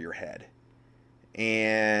pillow over your head,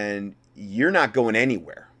 and you're not going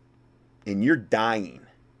anywhere, and you're dying,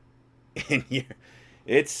 and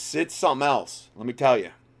it's something else. Let me tell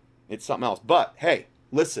you, it's something else. But hey,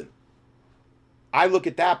 listen, I look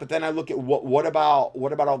at that, but then I look at what about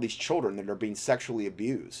all these children that are being sexually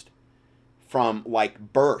abused from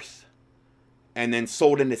like birth, and then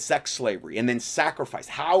sold into sex slavery, and then sacrificed.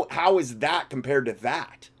 How is that compared to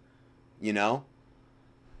that?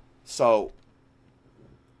 So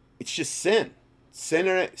it's just sin. Sin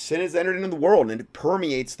has entered into the world, and it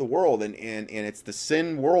permeates the world, and it's the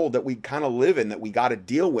sin world that we kind of live in, that we got to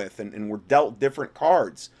deal with, and we're dealt different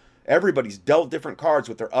cards. Everybody's dealt different cards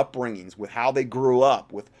with their upbringings, with how they grew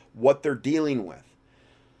up, with what they're dealing with.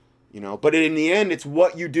 But in the end, it's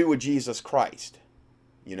what you do with Jesus Christ,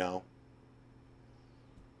 and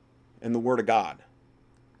the Word of God.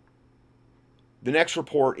 The next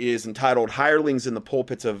report is entitled, "Hirelings in the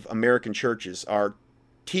Pulpits of American Churches Are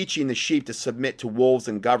Teaching the Sheep to Submit to Wolves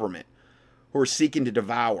in Government Who Are Seeking to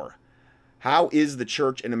Devour. How is the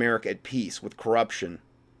church in America at peace with corruption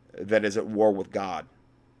that is at war with God?"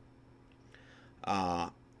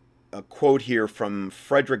 A quote here from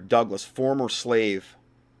Frederick Douglass, former slave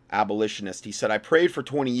abolitionist. He said, "I prayed for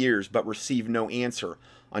 20 years but received no answer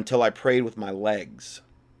until I prayed with my legs."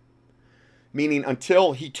 Meaning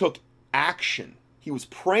until he took action. He was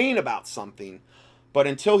praying about something, but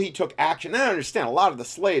until he took action. And I understand a lot of the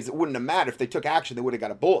slaves, it wouldn't have mattered if they took action, they would have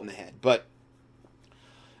got a bullet in the head.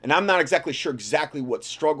 And I'm not exactly sure what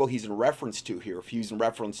struggle he's in reference to here, if he's in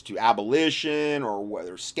reference to abolition or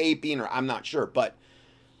whether escaping, or I'm not sure. But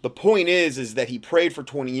the point is that he prayed for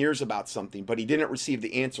 20 years about something, but he didn't receive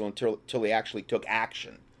the answer until he actually took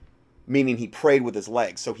action. Meaning he prayed with his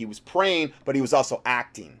legs. So he was praying, but he was also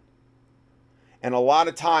acting. And a lot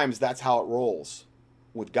of times that's how it rolls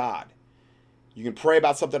with God. You can pray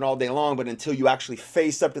about something all day long, but until you actually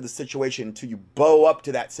face up to the situation, until you bow up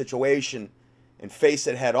to that situation and face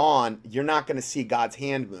it head on, you're not going to see God's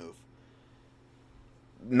hand move.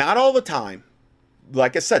 Not all the time.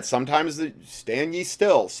 Like I said, sometimes stand ye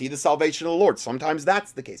still, see the salvation of the Lord. Sometimes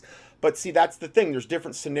that's the case. But see, that's the thing. There's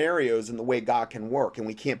different scenarios in the way God can work, and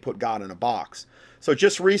we can't put God in a box. So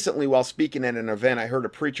just recently, while speaking at an event, I heard a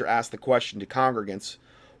preacher ask the question to congregants,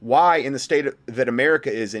 why in the state that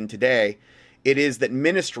America is in today, it is that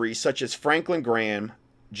ministries such as Franklin Graham,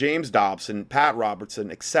 James Dobson, Pat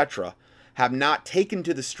Robertson, etc., have not taken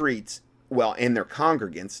to the streets, well, and their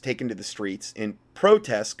congregants taken to the streets in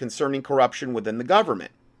protests concerning corruption within the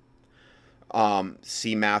government.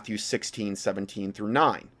 See Matthew 16, 17 through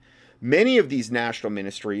 9. Many of these national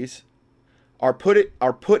ministries are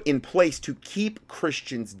put in place to keep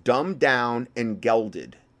Christians dumbed down and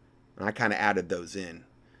gelded. And I kind of added those in.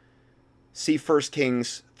 See 1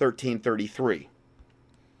 Kings 13:33.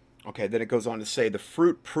 Okay, then it goes on to say, the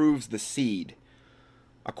fruit proves the seed,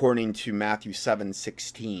 according to Matthew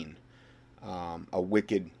 7:16. A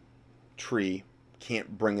wicked tree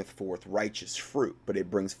can't bringeth forth righteous fruit, but it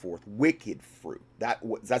brings forth wicked fruit.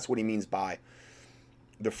 That's what he means by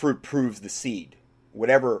the fruit proves the seed.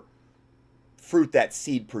 Whatever fruit that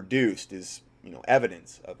seed produced is,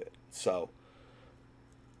 evidence of it. So,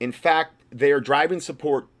 in fact, they are driving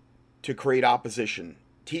support to create opposition,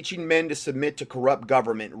 teaching men to submit to corrupt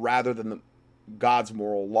government rather than God's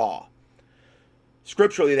moral law.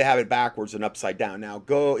 Scripturally, they have it backwards and upside down. Now,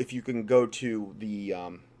 if you can go to the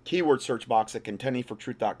keyword search box at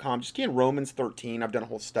contendingfortruth.com, just key in Romans 13. I've done a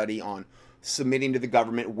whole study on submitting to the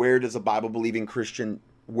government. Where does a Bible-believing Christian,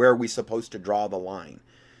 where are we supposed to draw the line?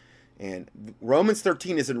 And Romans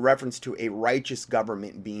 13 is in reference to a righteous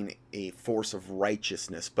government being a force of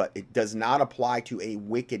righteousness, but it does not apply to a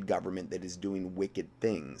wicked government that is doing wicked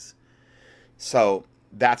things. So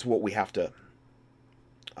that's what we have to,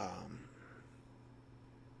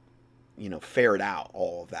 ferret out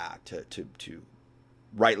all of that to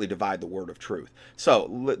rightly divide the word of truth.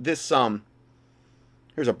 So this,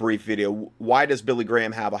 here's a brief video. Why does Billy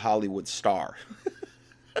Graham have a Hollywood star?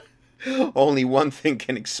 Only one thing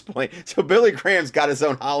can explain. So Billy Graham's got his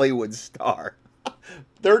own Hollywood star.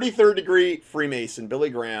 33rd degree Freemason, Billy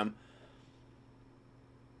Graham,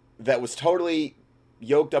 that was totally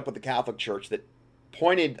yoked up with the Catholic Church, that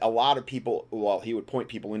pointed a lot of people, well, he would point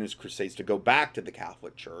people in his crusades to go back to the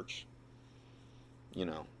Catholic Church.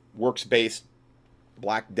 Works-based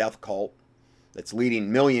Black Death cult that's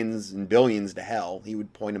leading millions and billions to hell. He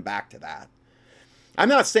would point them back to that. I'm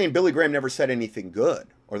not saying Billy Graham never said anything good,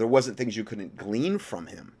 or there wasn't things you couldn't glean from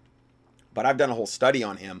him. But I've done a whole study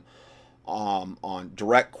on him, on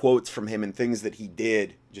direct quotes from him and things that he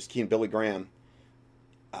did, just key in Billy Graham,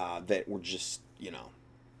 that were just,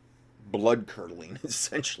 blood-curdling,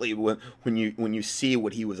 essentially, when you see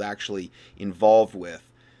what he was actually involved with.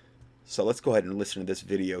 So let's go ahead and listen to this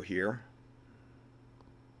video here.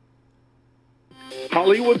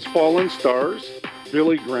 Hollywood's fallen stars,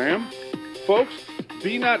 Billy Graham. Folks,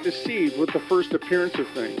 be not deceived with the first appearance of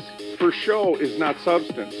things, for show is not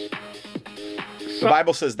substance. The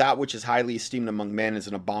Bible says that which is highly esteemed among men is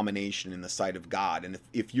an abomination in the sight of God. And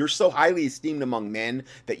if you're so highly esteemed among men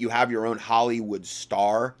that you have your own Hollywood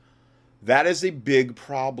star, that is a big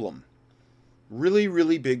problem. Really,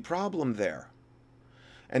 really big problem there.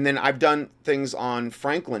 And then I've done things on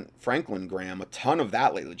Franklin Graham, a ton of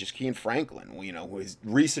that lately, just key in Franklin, his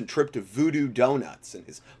recent trip to Voodoo Donuts and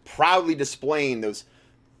his proudly displaying those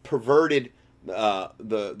perverted,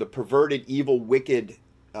 the perverted, evil, wicked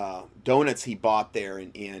donuts he bought there.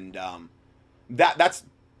 And that's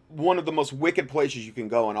one of the most wicked places you can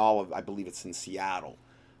go in all of, I believe it's in Seattle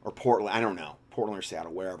or Portland, I don't know, Portland or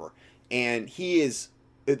Seattle, wherever. And he is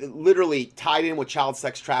literally tied in with child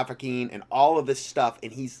sex trafficking and all of this stuff,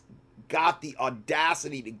 and he's got the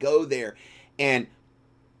audacity to go there and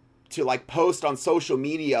to post on social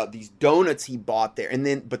media these donuts he bought there.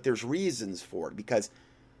 But there's reasons for it, because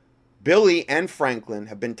Billy and Franklin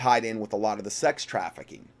have been tied in with a lot of the sex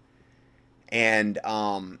trafficking, and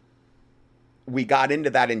we got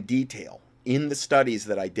into that in detail in the studies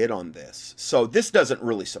that I did on this. So this doesn't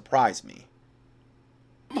really surprise me.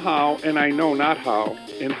 Somehow, and I know not how,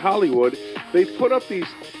 in Hollywood, they put up these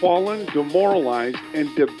fallen, demoralized,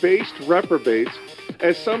 and debased reprobates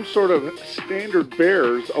as some sort of standard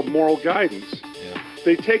bearers of moral guidance. Yeah.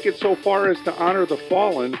 They take it so far as to honor the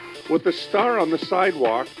fallen with a star on the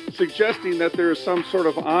sidewalk, suggesting that there is some sort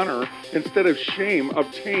of honor instead of shame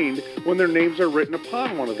obtained when their names are written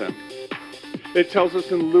upon one of them. It tells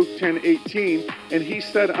us in Luke 10:18, and he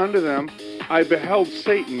said unto them, I beheld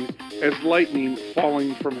Satan as lightning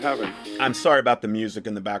falling from heaven. I'm sorry about the music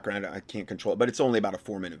in the background. I can't control it, but it's only about a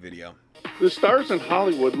 4-minute video. The stars in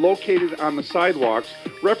Hollywood located on the sidewalks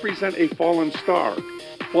represent a fallen star.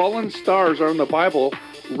 Fallen stars are in the Bible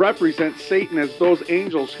represent Satan as those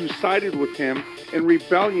angels who sided with him in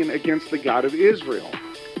rebellion against the God of Israel.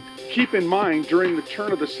 Keep in mind, during the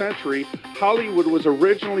turn of the century, Hollywood was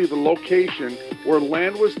originally the location where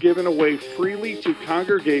land was given away freely to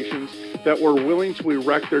congregations that were willing to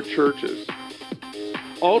erect their churches.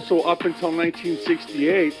 Also, up until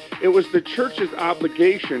 1968, it was the church's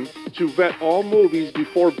obligation to vet all movies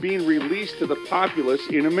before being released to the populace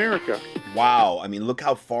in America. Wow, I mean, look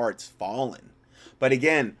how far it's fallen. But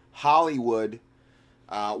again, Hollywood,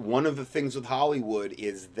 one of the things with Hollywood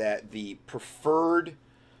is that the preferred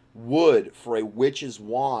wood for a witch's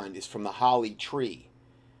wand is from the holly tree.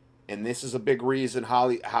 And this is a big reason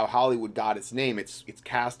how Hollywood got its name. It's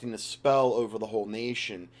casting a spell over the whole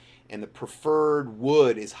nation. And the preferred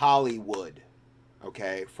wood is Hollywood,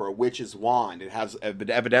 okay, for a witch's wand. It has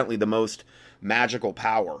evidently the most magical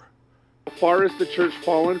power. How far has the church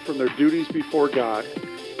fallen from their duties before God?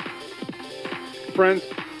 Friends,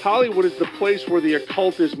 Hollywood is the place where the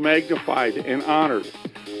occult is magnified and honored,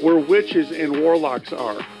 where witches and warlocks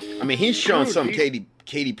are. I mean, he's showing some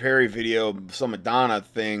Katy Perry video, some Madonna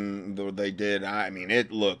thing that they did. I mean,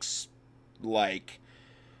 it looks like,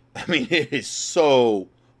 it is so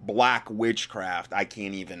black witchcraft. I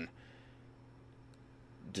can't even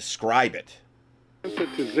describe it.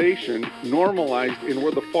 Sensitization normalized in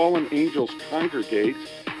where the fallen angels congregate,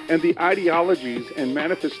 and the ideologies and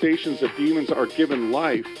manifestations of demons are given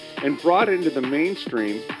life and brought into the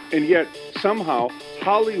mainstream, and yet somehow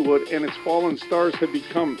Hollywood and its fallen stars have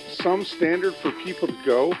become some standard for people to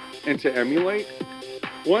go and to emulate.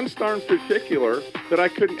 One star in particular that I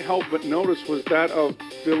couldn't help but notice was that of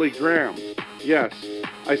Billy Graham. Yes,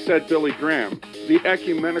 I said Billy Graham, the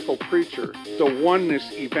ecumenical preacher, the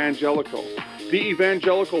oneness evangelical, the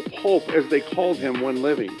evangelical pope, as they called him when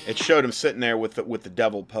living. It showed him sitting there with the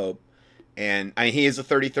devil pope, and he is a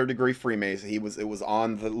 33rd degree Freemason. It was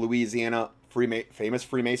on the Louisiana famous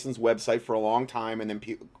Freemasons website for a long time, and then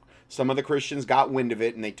some of the Christians got wind of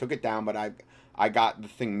it and they took it down. But I got the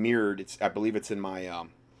thing mirrored. I believe it's in my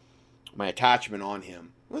my attachment on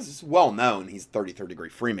him. This is well known. He's 33rd degree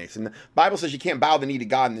Freemason. The Bible says you can't bow the knee to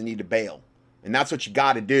God and the knee to Baal, and that's what you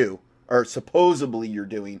got to do, or supposedly you're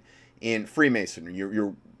doing in Freemasonry.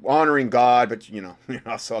 You're honoring God, but you're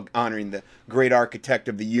also honoring the great architect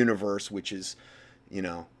of the universe, which is,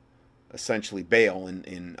 essentially Baal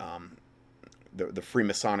in the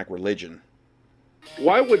Freemasonic religion.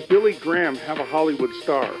 Why would Billy Graham have a Hollywood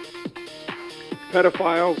star?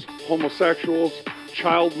 Pedophiles, homosexuals,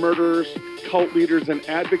 child murderers, cult leaders, and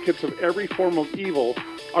advocates of every form of evil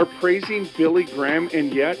are praising Billy Graham,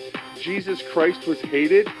 and yet Jesus Christ was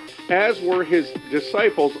hated, as were his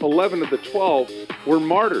disciples. 11 of the 12 were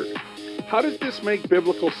martyred. How does this make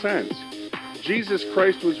biblical sense? Jesus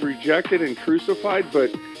Christ was rejected and crucified,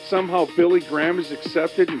 but somehow Billy Graham is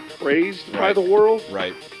accepted and praised by the world?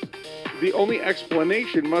 Right. The only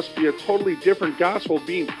explanation must be a totally different gospel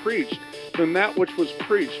being preached than that which was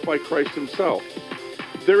preached by Christ himself.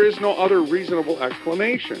 There is no other reasonable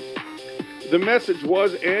explanation. The message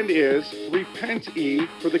was and is, repent ye,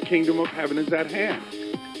 for the kingdom of heaven is at hand.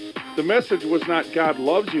 The message was not God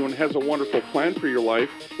loves you and has a wonderful plan for your life,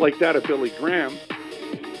 like that of Billy Graham.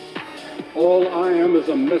 All I am is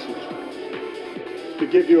a messenger to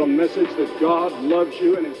give you a message that God loves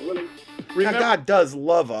you and is willing. Now, God does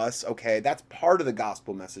love us, okay, that's part of the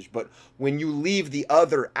gospel message, but when you leave the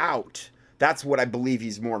other out, that's what I believe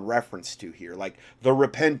he's more in reference to here, like the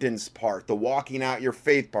repentance part, the walking out your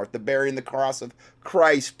faith part, the bearing the cross of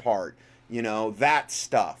Christ part, that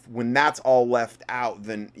stuff. When that's all left out,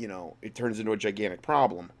 then, it turns into a gigantic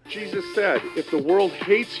problem. Jesus said, if the world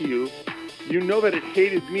hates you, you know that it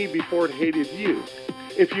hated me before it hated you.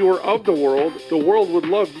 If you were of the world would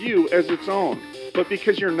love you as its own. But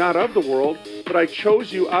because you're not of the world, but I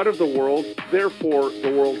chose you out of the world, therefore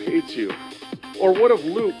the world hates you. Or what of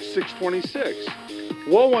Luke 6:26?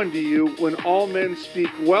 Woe unto you when all men speak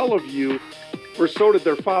well of you, for so did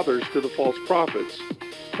their fathers to the false prophets.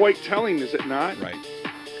 Quite telling, is it not? Right.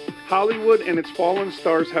 Hollywood and its fallen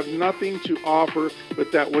stars have nothing to offer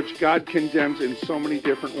but that which God condemns in so many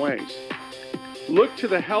different ways. Look to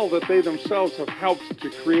the hell that they themselves have helped to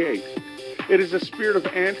create. It is a spirit of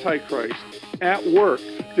Antichrist at work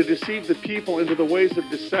to deceive the people into the ways of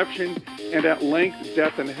deception and at length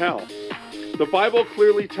death and hell. The Bible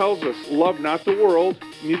clearly tells us, love not the world,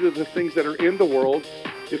 neither the things that are in the world.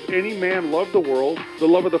 If any man love the world, the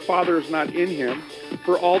love of the Father is not in him.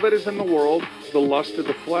 For all that is in the world, the lust of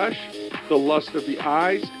the flesh, the lust of the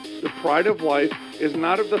eyes, the pride of life, is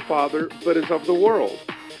not of the Father, but is of the world.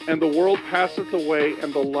 And the world passeth away,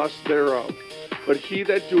 and the lust thereof. But he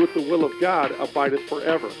that doeth the will of God abideth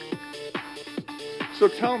forever. So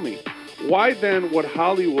tell me, why then would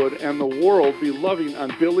Hollywood and the world be loving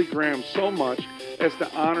on Billy Graham so much as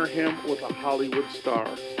to honor him with a Hollywood star?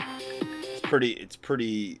 It's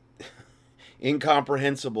pretty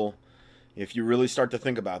incomprehensible if you really start to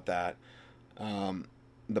think about that.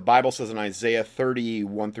 The Bible says in Isaiah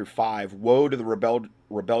 30:1-5, "Woe to the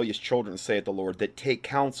rebellious children, saith the Lord, that take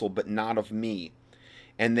counsel, but not of me,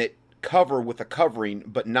 and that cover with a covering,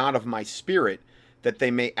 but not of my spirit, that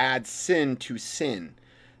they may add sin to sin,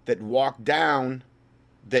 that walk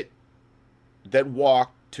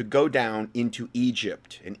to go down into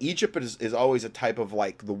Egypt." And Egypt is always a type of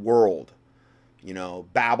like the world,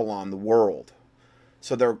 Babylon, the world.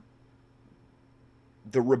 So the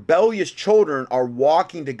rebellious children are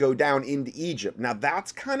walking to go down into Egypt. Now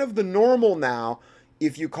that's kind of the normal now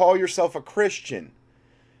if you call yourself a Christian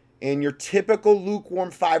in your typical lukewarm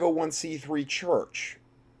 501c3 church.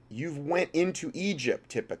 You've went into Egypt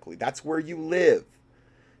typically. That's where you live.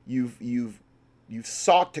 You've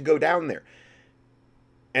sought to go down there.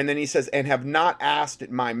 And then he says, "and have not asked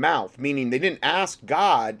at my mouth," meaning they didn't ask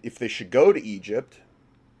God if they should go to Egypt.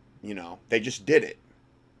 They just did it.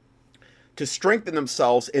 To strengthen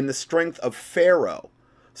themselves in the strength of Pharaoh.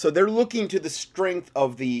 So they're looking to the strength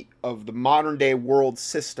of the modern day world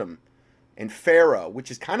system and Pharaoh, which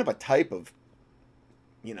is kind of a type of,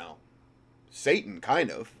 Satan, kind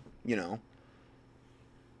of,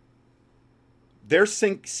 They're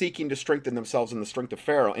seeking to strengthen themselves in the strength of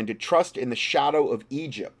Pharaoh and to trust in the shadow of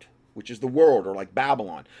Egypt, which is the world, or like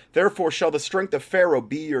Babylon. "Therefore shall the strength of Pharaoh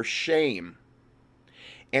be your shame,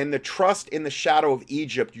 and the trust in the shadow of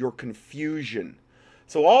Egypt your confusion."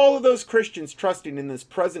 So all of those Christians trusting in this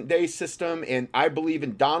present day system, and I believe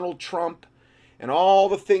in Donald Trump and all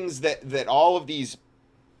the things that all of these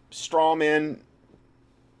straw men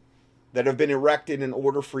that have been erected in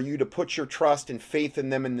order for you to put your trust and faith in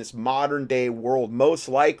them in this modern day world, most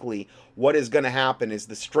likely what is going to happen is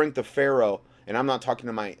the strength of Pharaoh, and I'm not talking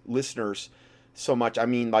to my listeners so much, I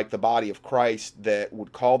mean like the body of Christ that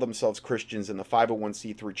would call themselves Christians in the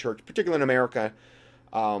 501c3 church, particularly in America.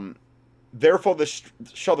 "Therefore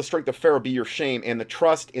shall the strength of Pharaoh be your shame, and the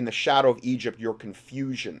trust in the shadow of Egypt your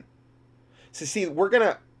confusion." So see,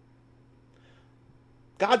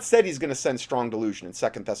 God said he's going to send strong delusion in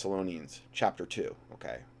 2 Thessalonians chapter 2,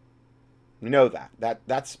 okay? We know that.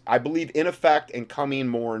 That's, I believe, in effect and coming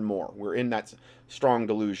more and more. We're in that strong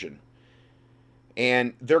delusion.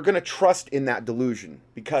 And they're going to trust in that delusion.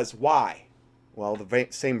 Because why? Well, the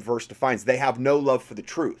same verse defines, they have no love for the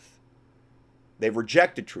truth. They've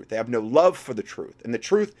rejected truth. They have no love for the truth. And the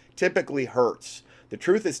truth typically hurts. The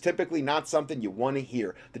truth is typically not something you want to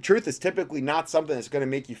hear. The truth is typically not something that's going to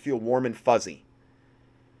make you feel warm and fuzzy.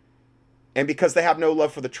 And because they have no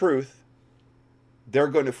love for the truth, they're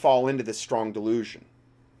going to fall into this strong delusion.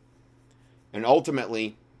 And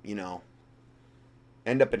ultimately, end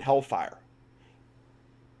up in hellfire.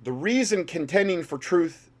 The reason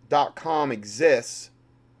contendingfortruth.com exists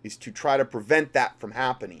is to try to prevent that from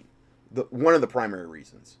happening. One of the primary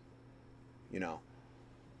reasons.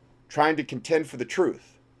 Trying to contend for the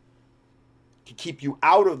truth. To keep you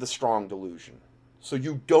out of the strong delusion. So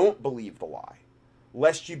you don't believe the lie.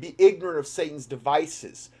 Lest you be ignorant of Satan's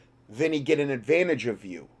devices, then he get an advantage of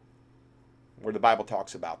you. Where the Bible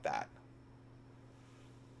talks about that.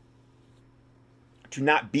 To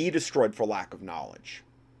not be destroyed for lack of knowledge.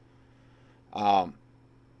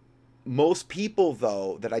 Most people,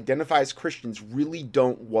 though, that identify as Christians really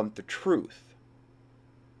don't want the truth.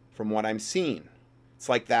 From what I'm seeing. It's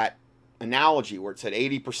like that analogy where it said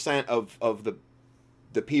 80% of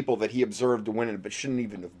the people that he observed to win it, but shouldn't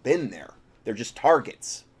even have been there. They're just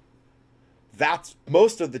targets. That's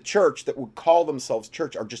most of the church that would call themselves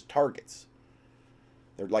church are just targets.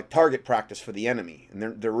 They're like target practice for the enemy. And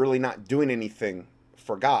they're really not doing anything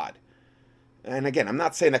for God. And again, I'm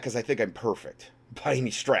not saying that because I think I'm perfect by any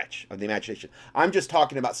stretch of the imagination. I'm just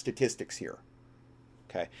talking about statistics here.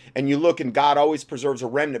 Okay. And you look and God always preserves a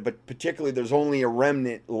remnant, but particularly there's only a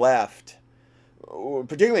remnant left.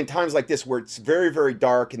 Particularly in times like this where it's very, very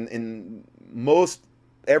dark and most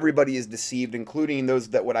everybody is deceived, including those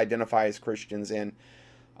that would identify as Christians, and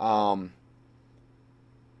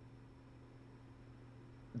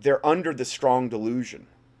they're under the strong delusion.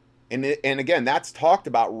 And again, that's talked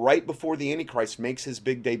about right before the Antichrist makes his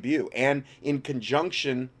big debut, and in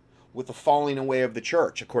conjunction with the falling away of the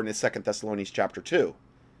church, according to 2 Thessalonians chapter 2.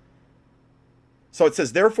 So it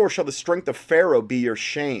says, therefore shall the strength of Pharaoh be your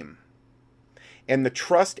shame, and the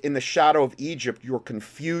trust in the shadow of Egypt your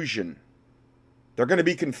confusion. They're going to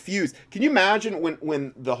be confused. Can you imagine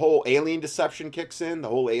when the whole alien deception kicks in, the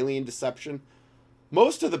whole alien deception?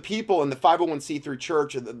 Most of the people in the 501c3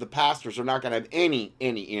 church, the pastors, are not going to have any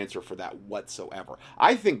answer for that whatsoever.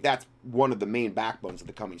 I think that's one of the main backbones of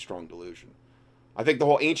the Coming Strong delusion. I think the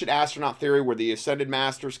whole ancient astronaut theory where the ascended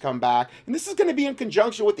masters come back, and this is going to be in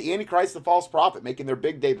conjunction with the Antichrist, the false prophet, making their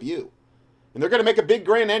big debut. And they're going to make a big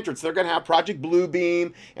grand entrance. They're going to have Project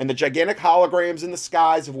Bluebeam and the gigantic holograms in the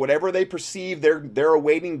skies of whatever they perceive they're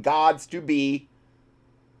awaiting gods to be.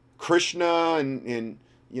 Krishna and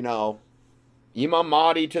you know, Imam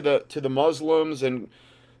Mahdi to the Muslims, and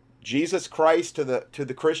Jesus Christ to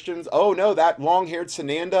the Christians. Oh no, that long-haired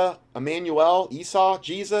Sananda, Emmanuel, Esau,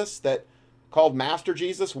 Jesus, that called Master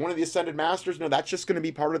Jesus, one of the ascended masters. No, that's just going to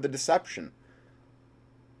be part of the deception.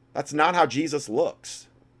 That's not how Jesus looks.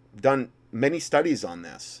 I've done many studies on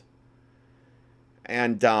this.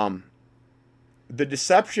 And the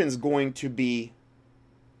deception is going to be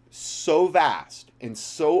so vast and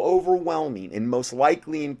so overwhelming, and most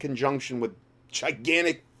likely in conjunction with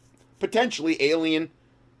gigantic, potentially alien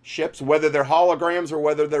ships, whether they're holograms or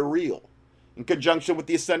whether they're real, in conjunction with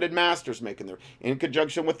the ascended masters making their, in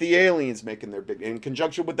conjunction with the aliens making their big, in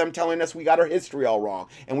conjunction with them telling us we got our history all wrong,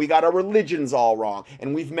 and we got our religions all wrong,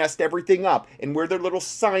 and we've messed everything up, and we're their little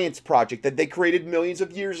science project that they created millions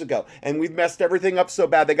of years ago, and we've messed everything up so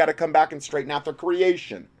bad they got to come back and straighten out their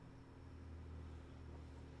creation.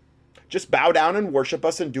 Just bow down and worship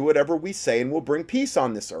us and do whatever we say, and we'll bring peace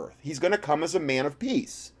on this earth. He's going to come as a man of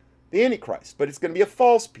peace, the Antichrist, but it's going to be a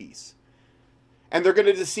false peace. And they're going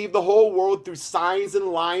to deceive the whole world through signs and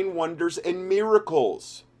lying wonders and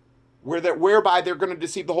miracles, whereby they're going to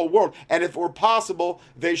deceive the whole world. And if it were possible,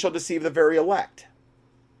 they shall deceive the very elect.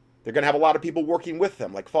 They're going to have a lot of people working with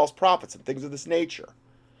them, like false prophets and things of this nature.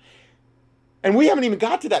 And we haven't even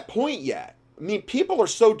got to that point yet. I mean, people are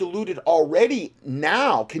so deluded already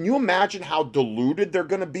now. Can you imagine how deluded they're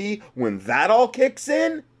going to be when that all kicks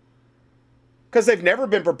in? Because they've never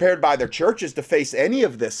been prepared by their churches to face any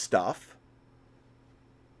of this stuff.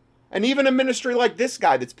 And even a ministry like this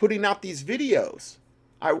guy that's putting out these videos.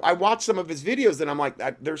 I watched some of his videos and I'm like,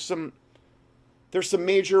 there's some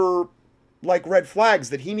major like red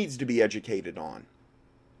flags that he needs to be educated on.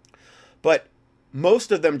 But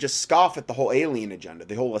most of them just scoff at the whole alien agenda,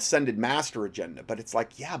 the whole ascended master agenda. But it's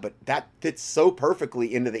like, yeah, but that fits so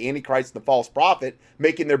perfectly into the Antichrist, the false prophet,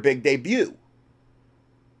 making their big debut.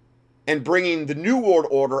 And bringing the New World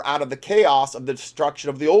Order out of the chaos of the destruction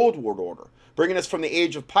of the Old World Order. Bringing us from the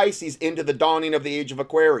age of Pisces into the dawning of the age of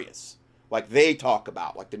Aquarius. Like they talk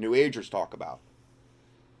about, like the New Agers talk about.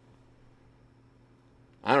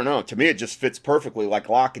 I don't know. To me, it just fits perfectly like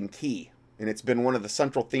lock and key. And it's been one of the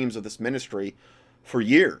central themes of this ministry for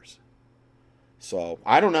years. So,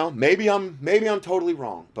 I don't know. Maybe I'm totally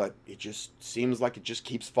wrong. But it just seems like it just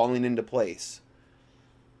keeps falling into place.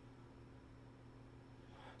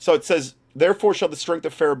 So it says, therefore shall the strength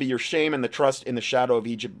of Pharaoh be your shame, and the trust in the shadow of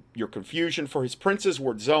Egypt your confusion. For his princes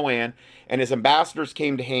were at Zoan, and his ambassadors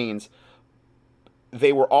came to Hanes.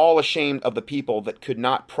 They were all ashamed of the people that could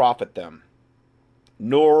not profit them,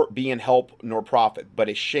 nor be in help nor profit, but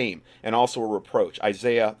a shame, and also a reproach.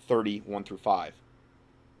 Isaiah 30:1-5.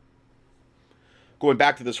 Going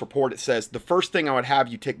back to this report, it says, the first thing I would have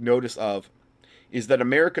you take notice of is that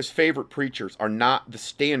America's favorite preachers are not the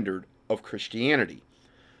standard of Christianity.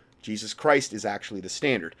 Jesus Christ is actually the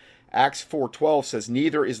standard. Acts 4:12 says,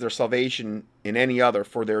 neither is there salvation in any other,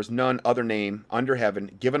 for there is none other name under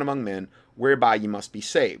heaven given among men whereby you must be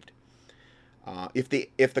saved. If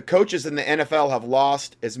the coaches in the NFL have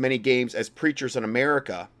lost as many games as preachers in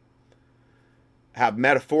America have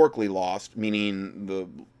metaphorically lost, meaning the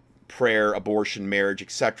prayer, abortion, marriage,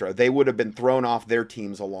 etc., they would have been thrown off their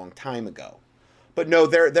teams a long time ago. But no,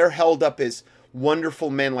 they're held up as wonderful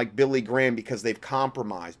men like Billy Graham because they've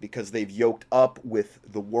compromised, because they've yoked up with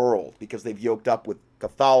the world, because they've yoked up with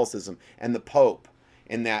Catholicism and the Pope,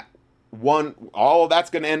 and that all of that's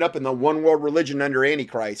going to end up in the one world religion under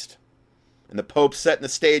Antichrist, and the Pope's setting the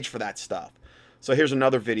stage for that stuff. So here's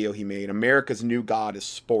another video he made. America's new god is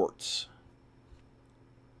sports.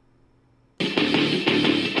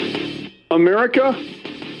 America,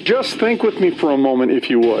 just think with me for a moment if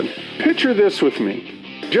you would. Picture this with me.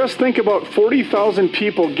 Just think about 40,000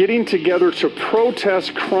 people getting together to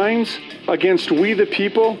protest crimes against we the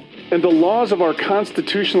people and the laws of our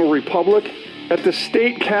constitutional republic at the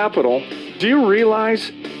state capitol. Do you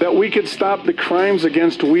realize that we could stop the crimes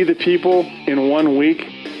against we the people in 1 week?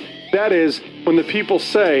 That is, when the people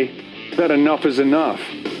say that enough is enough.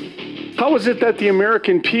 How is it that the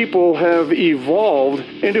American people have evolved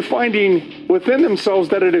into finding within themselves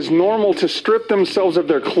that it is normal to strip themselves of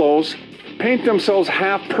their clothes, paint themselves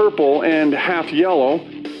half purple and half yellow,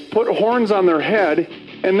 put horns on their head,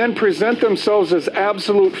 and then present themselves as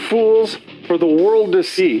absolute fools for the world to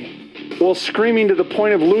see, while screaming to the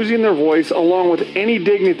point of losing their voice along with any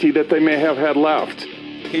dignity that they may have had left?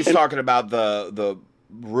 He's talking about the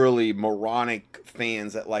really moronic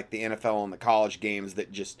fans at like the NFL and the college games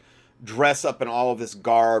that just dress up in all of this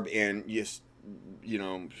garb and just, you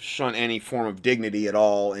know, shun any form of dignity at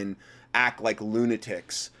all and act like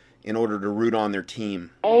lunatics in order to root on their team.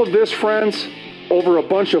 All of this, friends, over a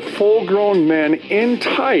bunch of full-grown men in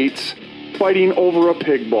tights fighting over a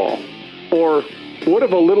pig ball. Or what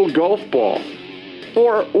of a little golf ball?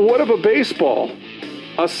 Or what of a baseball?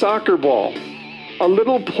 A soccer ball? A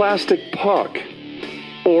little plastic puck?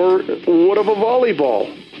 Or what of a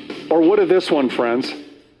volleyball? Or what of this one, friends?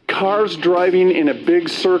 Cars driving in a big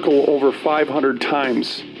circle over 500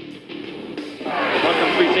 times.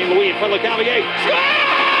 Welcome, free St. Louis in front of Cavalier. Score!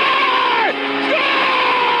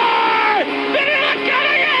 Score! Vinny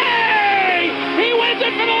Cavalier! He wins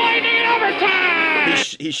it for the Lightning in overtime!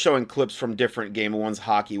 He's showing clips from different games. One's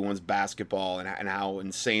hockey, one's basketball, and how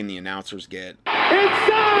insane the announcers get.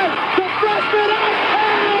 Inside! The freshman up!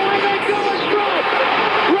 Oh, and they go across!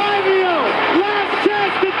 Rivio! Last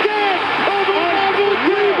chance to dance!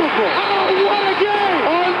 Unbelievable! Oh, what a game!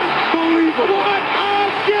 Unbelievable! What a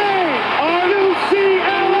game!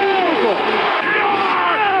 UCLA!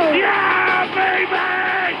 Yeah, baby!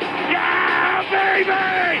 Yeah,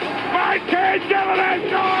 baby! My kids never had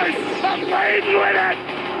noise! The Flames win it!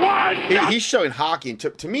 He's showing hockey, and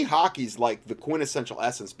to me, hockey's like the quintessential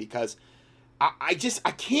essence, because I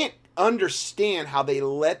can't understand how they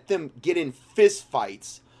let them get in fist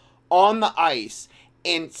fights on the ice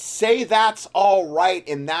and say that's all right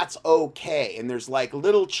and that's okay. And there's like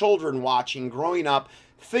little children watching, growing up,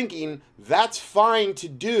 thinking that's fine to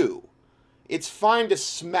do. It's fine to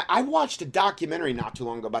smack. I watched a documentary not too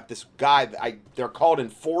long ago about this guy. They're called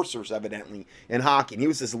enforcers, evidently, in hockey. And he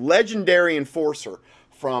was this legendary enforcer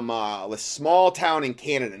from a small town in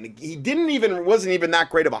Canada. And he wasn't even that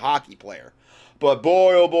great of a hockey player. But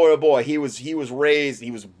boy, oh boy, oh boy, he was raised. He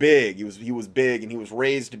was big. He was big, and he was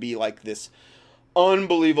raised to be like this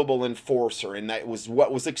unbelievable enforcer, and that was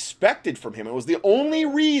what was expected from him. It was the only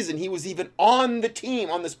reason he was even on the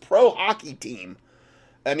team, on this pro hockey team.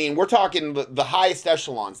 I mean, we're talking the highest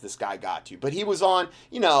echelons this guy got to, but he was on,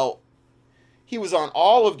 he was on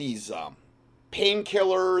all of these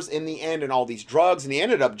painkillers in the end and all these drugs, and he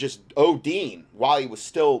ended up just ODing while he was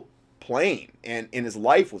still playing, and his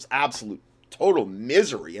life was absolute total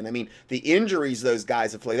misery. And I mean, the injuries those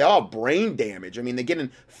guys have played, they all have brain damage. I mean, they get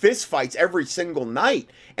in fist fights every single night,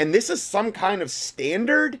 and this is some kind of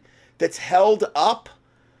standard that's held up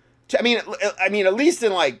to, I mean at least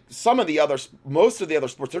in like most of the other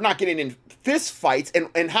sports, they're not getting in fist fights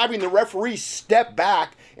and having the referee step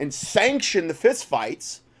back and sanction the fist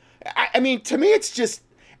fights. I mean, to me, it's just,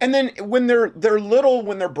 and then when they're little,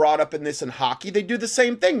 when they're brought up in this in hockey, they do the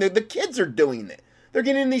same thing. The kids are doing it. They're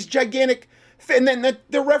getting in these gigantic, and then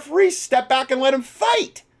the referees step back and let them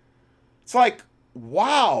fight. It's like,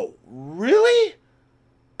 wow, really?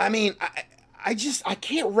 I mean, I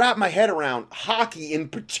can't wrap my head around hockey in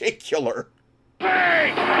particular.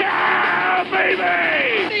 Hey, yeah,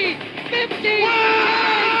 baby! 50!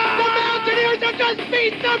 Wow! The Mountaineers have just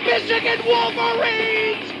beat the Michigan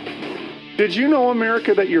Wolverines! Did you know,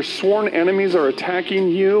 America, that your sworn enemies are attacking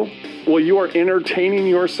you while you are entertaining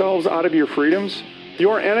yourselves out of your freedoms?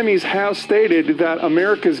 Your enemies have stated that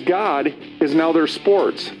America's God is now their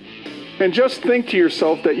sports. And just think to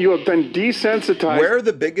yourself that you have been desensitized. Where are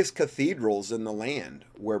the biggest cathedrals in the land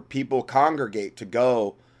where people congregate to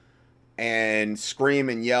go and scream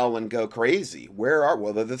and yell and go crazy?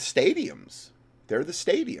 Well, they're the stadiums. They're the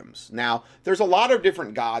stadiums. Now, there's a lot of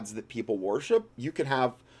different gods that people worship. You can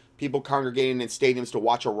have people congregating in stadiums to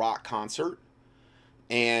watch a rock concert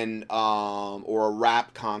and or a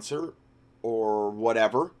rap concert or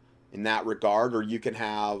whatever in that regard, or you can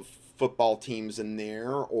have football teams in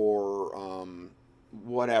there, or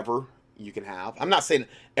whatever you can have. I'm not saying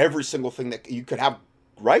every single thing that you could have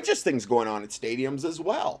righteous things going on at stadiums as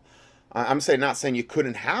well. I'm not saying you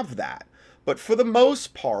couldn't have that, but for the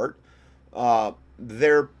most part,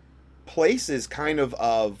 they're places kind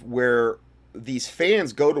of where these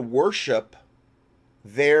fans go to worship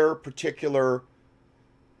their particular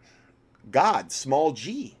God, small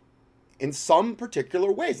g, in some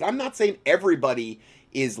particular ways. I'm not saying everybody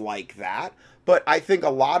is like that, but I think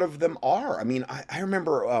a lot of them are. I mean, I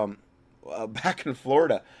remember back in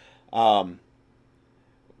Florida,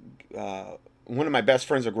 one of my best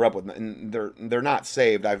friends I grew up with, and they're not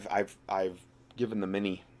saved. I've given them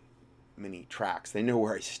many tracks. They know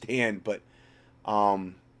where I stand, but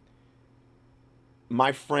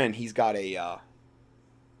my friend, he's got a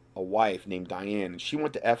wife named Diane, and she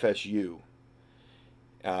went to FSU,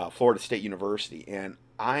 Florida State University, and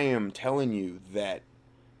I am telling you that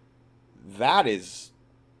is,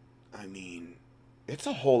 I mean, it's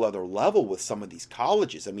a whole other level with some of these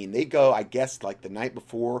colleges. I mean, they go, I guess, like the night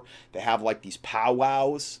before, they have like these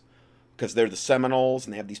powwows, because they're the Seminoles,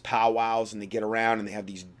 and they have these powwows, and they get around, and they have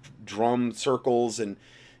these drum circles, and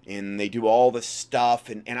they do all this stuff,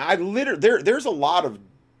 and I literally, there's a lot of,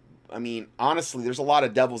 I mean, honestly, there's a lot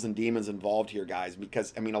of devils and demons involved here, guys,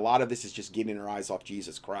 because, I mean, a lot of this is just getting our eyes off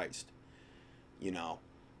Jesus Christ, you know.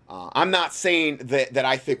 I'm not saying that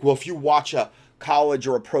I think, well, if you watch a college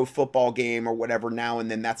or a pro football game or whatever now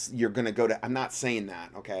and then, you're going to go to, I'm not saying that,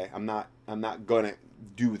 okay? I'm not going to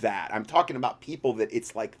do that. I'm talking about people that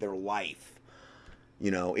it's like their life.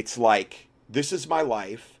 You know, it's like, this is my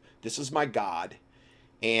life, this is my God,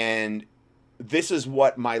 and this is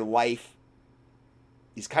what my life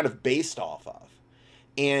is kind of based off of.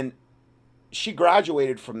 And she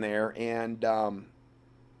graduated from there, and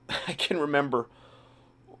I can remember,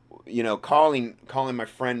 you know, calling my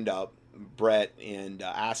friend up, Brett, and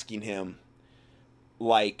asking him,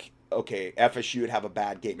 like, okay, FSU would have a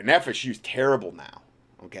bad game, and FSU's terrible now.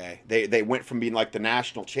 Okay, they went from being like the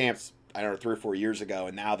national champs, I don't know, 3 or 4 years ago,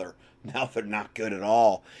 and now they're not good at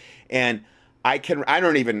all. And I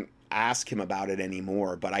don't even ask him about it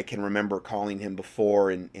anymore, but I can remember calling him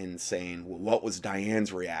before and saying, well, what was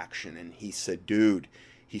Diane's reaction? And he said, dude,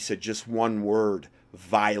 he said, just one word: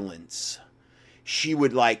 violence. She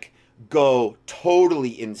would like go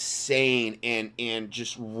totally insane and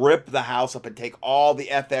just rip the house up and take all the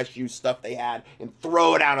FSU stuff they had and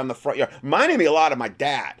throw it out on the front yard. Reminded me a lot of my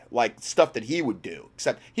dad, like stuff that he would do,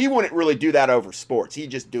 except he wouldn't really do that over sports. He'd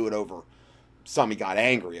just do it over something he got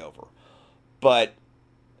angry over. But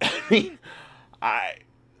I mean,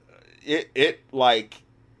 like,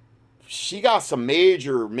 she got some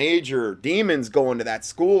major demons going to that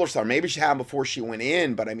school or something. Maybe she had them before she went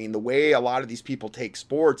in, but I mean, the way a lot of these people take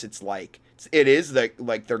sports, it's like, it is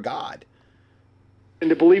like their God.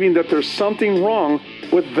 Into believing that there's something wrong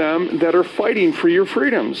with them that are fighting for your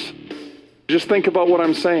freedoms. Just think about what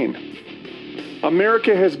I'm saying.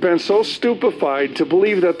 America has been so stupefied to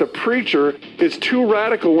believe that the preacher is too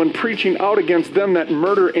radical when preaching out against them that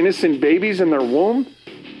murder innocent babies in their womb.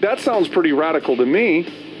 That sounds pretty radical to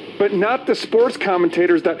me. But not the sports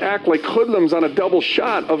commentators that act like hoodlums on a double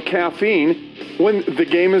shot of caffeine when the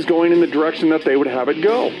game is going in the direction that they would have it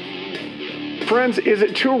go. Friends, is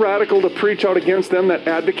it too radical to preach out against them that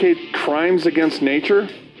advocate crimes against nature,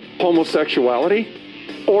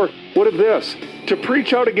 homosexuality? Or what of this? To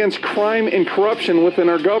preach out against crime and corruption within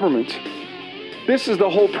our government. This is the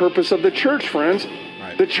whole purpose of the church, friends.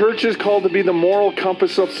 Right. The church is called to be the moral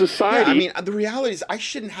compass of society. Yeah, I mean, the reality is I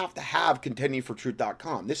shouldn't have to have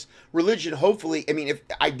contendingfortruth.com. This religion, hopefully, I mean, if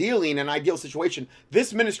ideally in an ideal situation,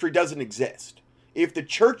 this ministry doesn't exist. If the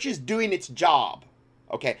church is doing its job,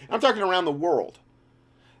 okay, I'm talking around the world,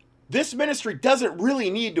 this ministry doesn't really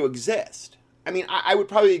need to exist. I mean, I would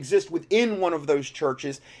probably exist within one of those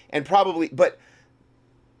churches and probably, but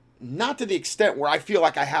not to the extent where I feel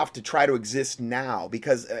like I have to try to exist now,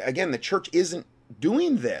 because again, the church isn't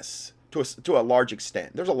doing this to a large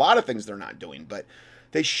extent. There's a lot of things they're not doing, but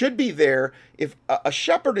they should be there. If a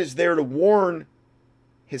shepherd is there to warn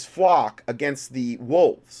his flock against the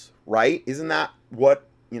wolves, right? Isn't that what,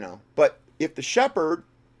 you know? But if the shepherd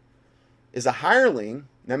is a hireling,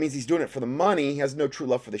 that means he's doing it for the money. He has no true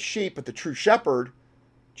love for the sheep, but the true shepherd,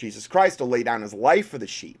 Jesus Christ, will lay down his life for the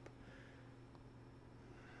sheep.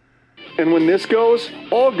 And when this goes,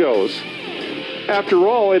 all goes. After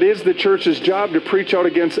all, it is the church's job to preach out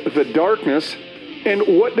against the darkness.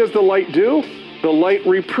 And what does the light do? The light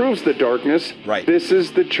reproves the darkness. Right. This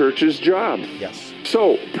is the church's job. Yes.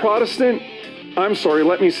 So, Protestant, I'm sorry,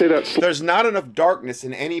 let me say that. There's not enough darkness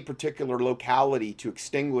in any particular locality to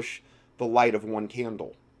extinguish the light of one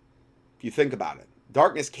candle. If you think about it,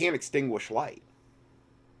 darkness can't extinguish light.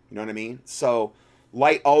 You know what I mean? So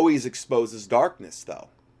light always exposes darkness, though.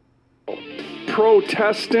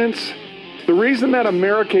 Protestants, the reason that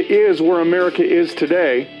America is where America is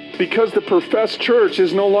today, because the professed church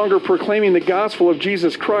is no longer proclaiming the gospel of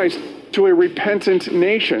Jesus Christ to a repentant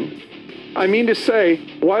nation. I mean to say,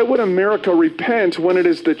 why would America repent when it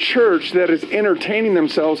is the church that is entertaining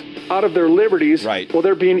themselves out of their liberties, right, while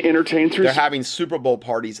they're being entertained through... They're having Super Bowl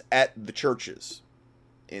parties at the churches.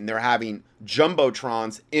 And they're having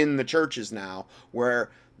jumbotrons in the churches now,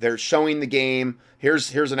 where they're showing the game.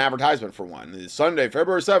 Here's an advertisement for one. It's Sunday,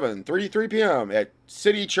 February 7th, 3 p.m. at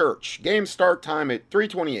City Church. Game start time at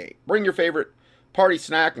 3:28. Bring your favorite party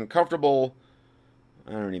snack and comfortable,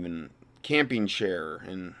 camping chair.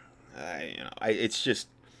 And, it's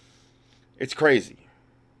crazy.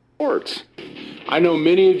 Sports. I know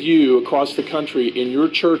many of you across the country in your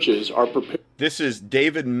churches are prepared. This is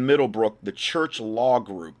David Middlebrook, the Church Law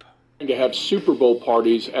Group. To have Super Bowl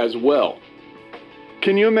parties as well.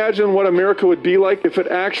 Can you imagine what America would be like if it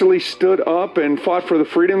actually stood up and fought for the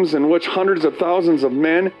freedoms in which hundreds of thousands of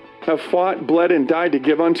men have fought, bled, and died to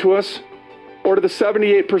give unto us? Or to the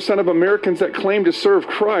 78% of Americans that claim to serve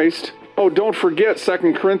Christ, don't forget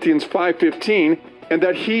 2 Corinthians 5:15, and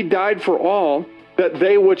that he died for all, that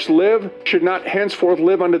they which live should not henceforth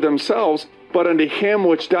live unto themselves, but unto him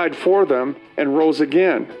which died for them and rose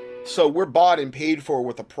again. So we're bought and paid for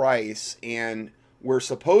with a price, and we're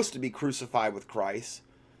supposed to be crucified with Christ.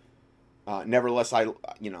 Nevertheless, I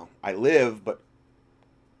live, but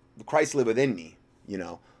Christ live within me.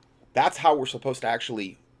 That's how we're supposed to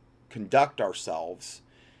actually conduct ourselves.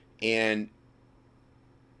 And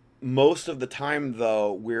most of the time,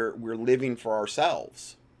 though, we're living for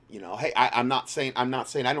ourselves. Hey, I'm not saying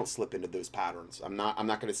I don't slip into those patterns. I'm not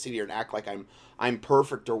going to sit here and act like I'm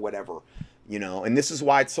perfect or whatever. And this is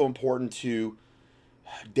why it's so important to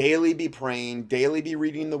daily be praying, daily be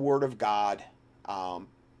reading the Word of God,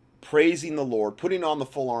 praising the Lord, putting on the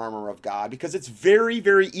full armor of God, because it's very,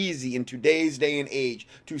 very easy in today's day and age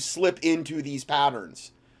to slip into these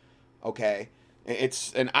patterns. Okay,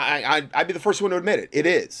 I'd be the first one to admit it. It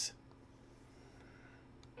is.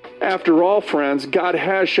 After all, friends, God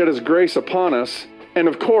has shed his grace upon us, and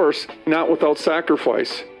of course, not without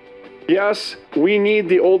sacrifice. Yes, we need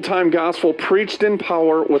the old-time gospel preached in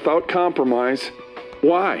power without compromise.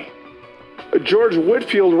 Why? George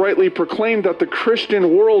Whitefield rightly proclaimed that the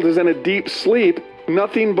Christian world is in a deep sleep.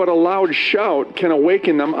 Nothing but a loud shout can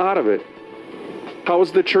awaken them out of it. How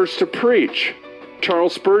is the church to preach?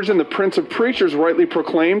 Charles Spurgeon, the Prince of Preachers, rightly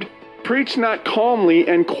proclaimed, "Preach not calmly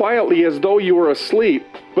and quietly as though you were asleep,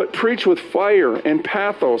 but preach with fire and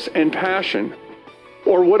pathos and passion."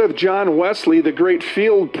 Or what of John Wesley, the great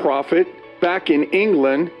field prophet back in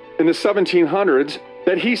England in the 1700s,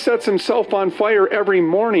 that he sets himself on fire every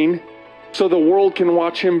morning so the world can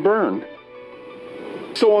watch him burn?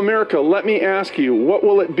 So America, let me ask you, what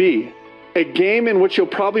will it be? A game in which you'll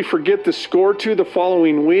probably forget the score to the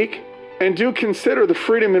following week? And do consider the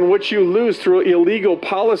freedom in which you lose through illegal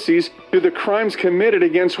policies, through the crimes committed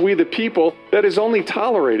against we the people, that is only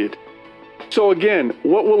tolerated. So again,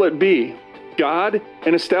 what will it be? God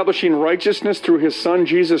and establishing righteousness through his Son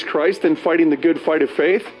Jesus Christ and fighting the good fight of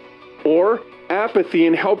faith? Or apathy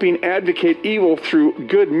in helping advocate evil through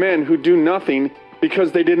good men who do nothing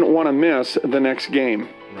because they didn't want to miss the next game?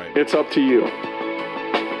 Right. It's up to you.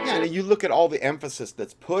 Yeah, and you look at all the emphasis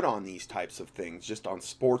that's put on these types of things, just on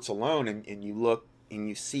sports alone, and you look and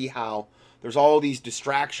you see how there's all these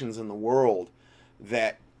distractions in the world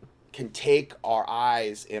that can take our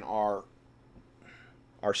eyes and our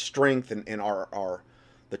strength and our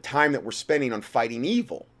the time that we're spending on fighting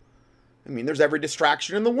evil. I mean, there's every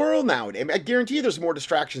distraction in the world nowadays. I guarantee you there's more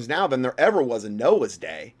distractions now than there ever was in Noah's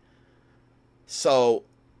day. So,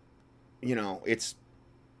 it's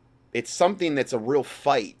something that's a real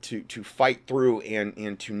fight to fight through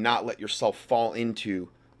and to not let yourself fall into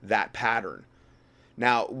that pattern.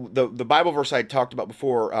 Now, the Bible verse I talked about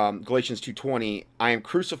before, Galatians 2:20, "I am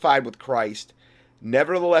crucified with Christ.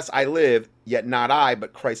 Nevertheless I live, yet not I,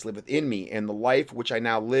 but Christ liveth in me. And the life which I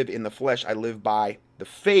now live in the flesh, I live by the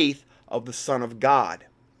faith of the Son of God."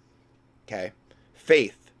 Okay?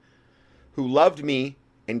 Faith. "Who loved me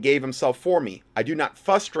and gave himself for me. I do not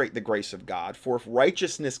frustrate the grace of God, for if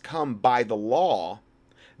righteousness come by the law,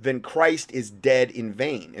 then Christ is dead in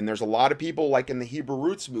vain." And there's a lot of people like in the Hebrew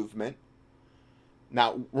Roots movement.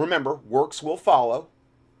 Now, remember, works will follow.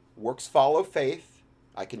 Works follow faith.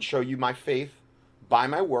 I can show you my faith by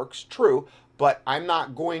my works, true, but I'm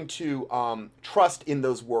not going to trust in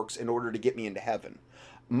those works in order to get me into heaven.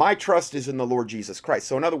 My trust is in the Lord Jesus Christ.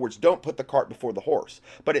 So in other words, don't put the cart before the horse.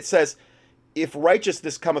 But it says, if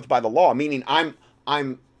righteousness cometh by the law, meaning I'm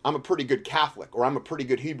a pretty good Catholic, or I'm a pretty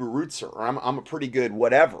good Hebrew rootser, or I'm a pretty good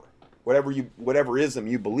whatever ism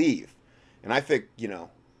you believe. And I think,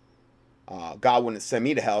 God wouldn't send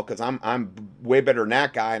me to hell because I'm way better than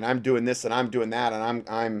that guy, and I'm doing this and I'm doing that, and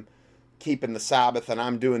I'm keeping the Sabbath and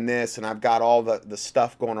I'm doing this, and I've got all the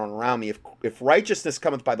stuff going on around me. If righteousness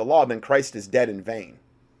cometh by the law, then Christ is dead in vain.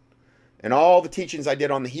 And all the teachings I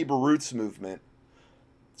did on the Hebrew Roots movement,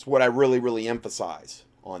 it's what I really, really emphasize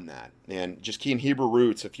on that. And just key in Hebrew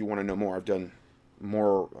Roots if you want to know more. I've done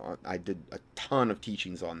I did a ton of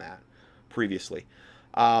teachings on that previously.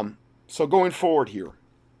 So going forward here,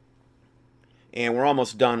 and we're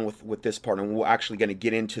almost done with this part, and we're actually going to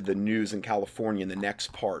get into the news in California in the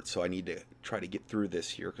next part, so I need to try to get through this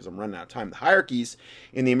here because I'm running out of time. The hierarchies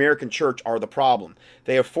in the American church are the problem.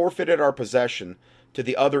 They have forfeited our possession to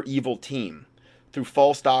the other evil team through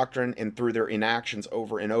false doctrine and through their inactions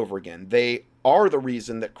over and over again. They are the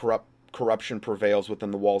reason that corruption prevails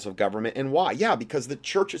within the walls of government. And why? Yeah, because the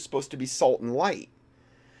church is supposed to be salt and light.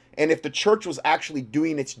 And if the church was actually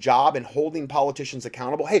doing its job and holding politicians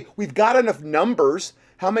accountable, hey, we've got enough numbers.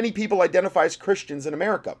 How many people identify as Christians in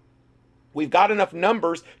America? We've got enough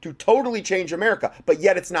numbers to totally change America, but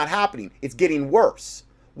yet it's not happening. It's getting worse.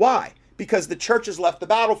 Why? Because the church has left the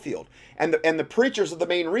battlefield, and the preachers are the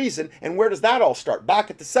main reason. And where does that all start? Back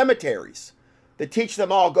at the cemeteries. They teach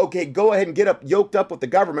them all, okay, go ahead and get yoked up with the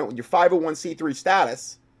government with your 501c3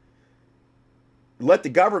 status. Let the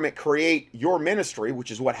government create your ministry,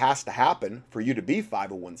 which is what has to happen for you to be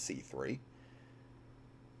 501c3.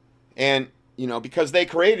 And, because they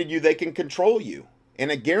created you, they can control you.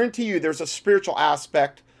 And I guarantee you there's a spiritual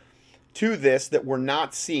aspect to this that we're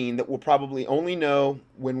not seeing, that we'll probably only know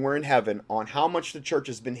when we're in heaven, on how much the church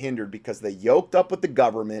has been hindered because they yoked up with the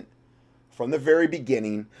government from the very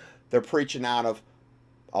beginning. They're preaching out of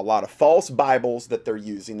a lot of false Bibles that they're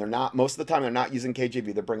using. Most of the time they're not using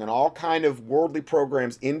KJV. They're bringing all kind of worldly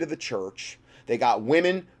programs into the church. They got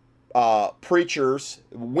women preachers,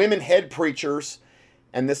 women head preachers,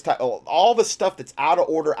 and this type, all the stuff that's out of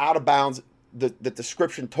order, out of bounds, that the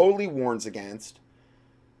scripture totally warns against.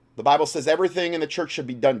 The Bible says everything in the church should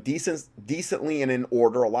be done decently and in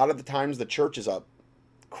order. A lot of the times the church is a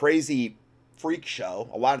crazy freak show.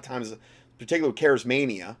 A lot of times, particularly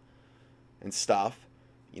charismania and stuff.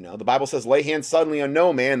 The Bible says lay hands suddenly on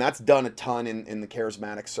no man. That's done a ton in the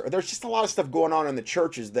charismatic. There's just a lot of stuff going on in the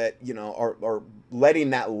churches that, are letting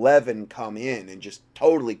that leaven come in and just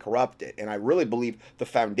totally corrupt it. And I really believe the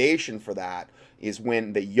foundation for that is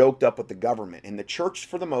when they yoked up with the government. And the church,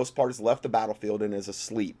 for the most part, has left the battlefield and is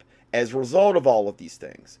asleep as a result of all of these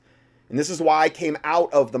things. And this is why I came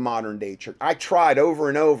out of the modern day church. I tried over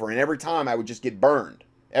and over, and every time I would just get burned.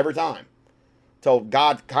 Every time. Until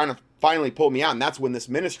God kind of finally pulled me out, and that's when this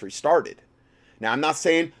ministry started. Now, I'm not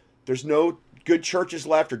saying there's no good churches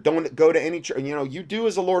left or don't go to any church. You do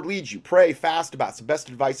as the Lord leads you. Pray, fast about it. It's the best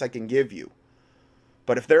advice I can give you.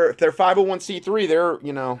 But if they're 501c3, they're,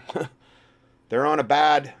 they're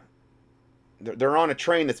on they're on a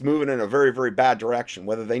train that's moving in a very, very bad direction,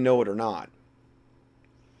 whether they know it or not.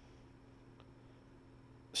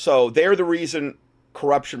 So they're the reason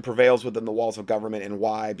corruption prevails within the walls of government. And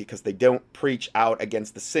why? Because they don't preach out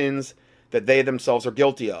against the sins that they themselves are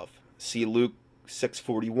guilty of. See Luke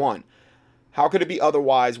 6:41. How could it be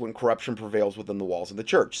otherwise when corruption prevails within the walls of the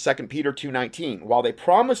church? 2 Peter 2:19. While they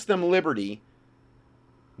promise them liberty,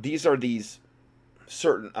 these are the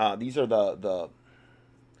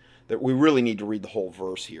that we really need to read the whole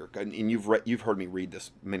verse here. And you've heard me read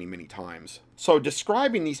this many, many times. So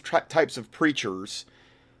describing these types of preachers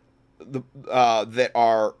that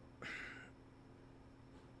are,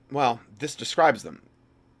 this describes them.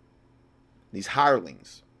 These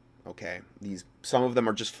hirelings, okay? Some of them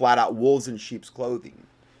are just flat out wolves in sheep's clothing.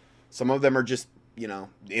 Some of them are just, in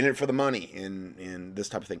it for the money and this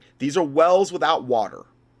type of thing. These are wells without water.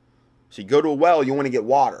 So you go to a well, you want to get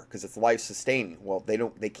water because it's life sustaining. Well,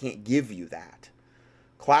 they can't give you that.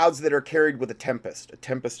 Clouds that are carried with a tempest. A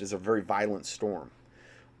tempest is a very violent storm.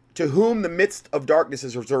 To whom the midst of darkness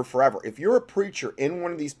is reserved forever. If you're a preacher in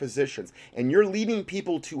one of these positions and you're leading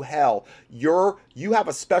people to hell, you have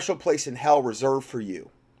a special place in hell reserved for you.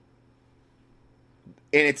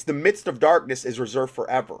 And it's the midst of darkness is reserved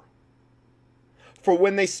forever. For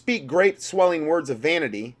when they speak great swelling words of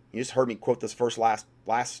vanity, you just heard me quote this verse last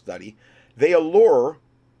study, they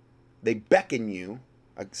beckon you,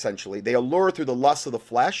 essentially. They allure through the lusts of the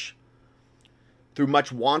flesh, through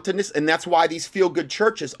much wantonness, and that's why these feel-good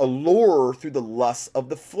churches allure through the lusts of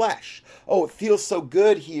the flesh. Oh, it feels so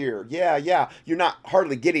good here. Yeah. You're not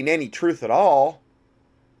hardly getting any truth at all.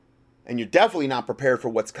 And you're definitely not prepared for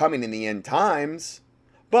what's coming in the end times.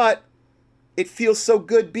 But it feels so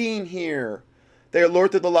good being here. They allure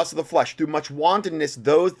through the lust of the flesh. Through much wantonness,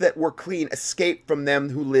 those that were clean escape from them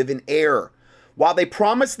who live in error. While they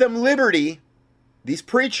promise them liberty, these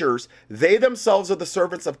preachers, they themselves are the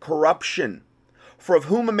servants of corruption. For of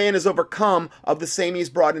whom a man is overcome, of the same he is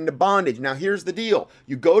brought into bondage. Now here's the deal.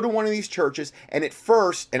 You go to one of these churches, and at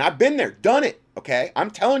first, and I've been there, done it, okay?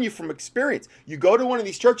 I'm telling you from experience. You go to one of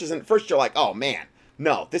these churches, and at first you're like, oh man,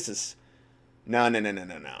 no, this is No.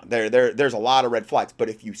 There's a lot of red flags. But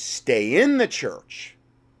if you stay in the church,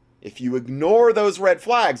 if you ignore those red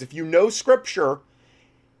flags, if you know Scripture,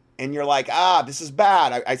 and you're like, this is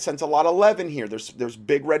bad. I sense a lot of leaven here. There's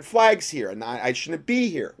big red flags here, and I shouldn't be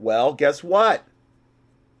here. Well, guess what?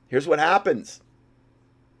 Here's what happens.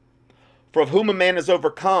 For of whom a man is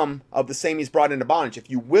overcome, of the same he's brought into bondage. If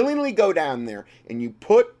you willingly go down there and you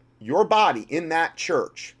put your body in that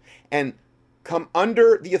church and come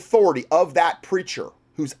under the authority of that preacher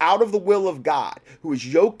who's out of the will of God, who is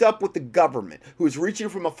yoked up with the government, who is reading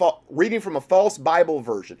from a false Bible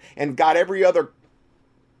version and got every other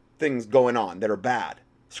things going on that are bad,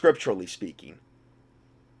 scripturally speaking,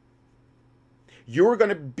 you're going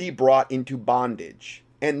to be brought into bondage.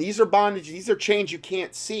 And these are chains you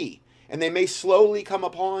can't see. And they may slowly come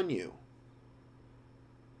upon you.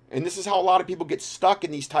 And this is how a lot of people get stuck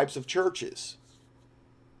in these types of churches.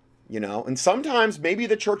 And sometimes maybe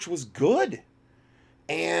the church was good.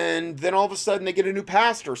 And then all of a sudden they get a new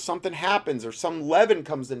pastor, something happens, or some leaven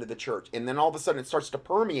comes into the church. And then all of a sudden it starts to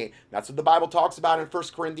permeate. That's what the Bible talks about in 1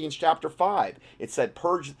 Corinthians chapter 5. It said,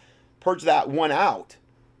 purge that one out.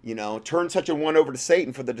 Turn such a one over to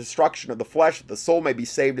Satan for the destruction of the flesh, that the soul may be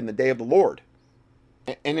saved in the day of the Lord.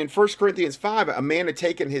 And in 1 Corinthians 5, a man had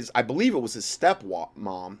taken I believe it was his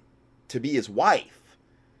stepmom, to be his wife.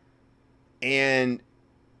 And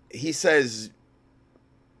he says,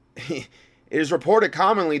 it is reported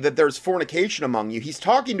commonly that there's fornication among you. He's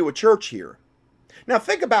talking to a church here. Now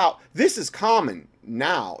think about, this is common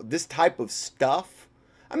now, this type of stuff.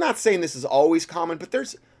 I'm not saying this is always common, but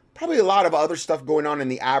there's probably a lot of other stuff going on in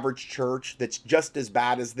the average church that's just as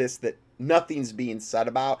bad as this, that nothing's being said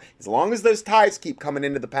about, as long as those tithes keep coming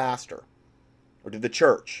into the pastor or to the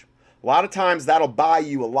church. A lot of times that'll buy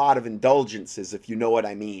you a lot of indulgences, if you know what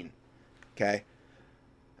I mean. Okay?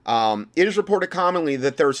 It is reported commonly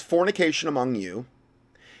that there's fornication among you,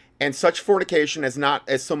 and such fornication is not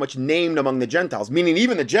as so much named among the Gentiles, meaning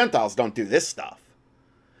even the Gentiles don't do this stuff,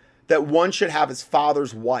 that one should have his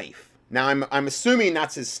father's wife. Now, I'm assuming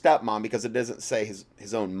that's his stepmom, because it doesn't say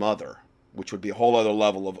his own mother, which would be a whole other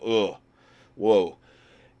level of, whoa.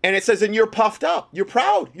 And it says, and you're puffed up. You're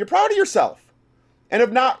proud. You're proud of yourself and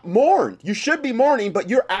have not mourned. You should be mourning, but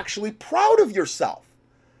you're actually proud of yourself.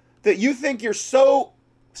 That you think you're so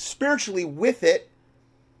spiritually with it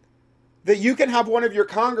that you can have one of your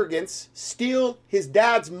congregants steal his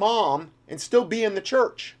dad's mom and still be in the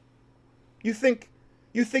church. You think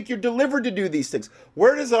you're delivered to do these things.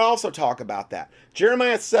 Where does it also talk about that?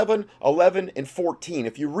 Jeremiah 7, 11, and 14.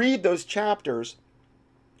 If you read those chapters,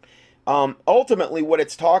 ultimately what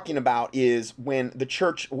it's talking about is when the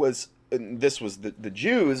church was, this was the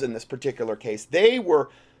Jews in this particular case, they were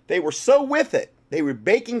so with it. They were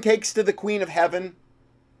baking cakes to the Queen of Heaven,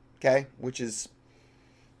 okay, which is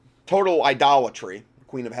total idolatry,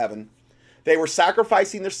 Queen of Heaven. They were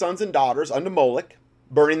sacrificing their sons and daughters unto Moloch,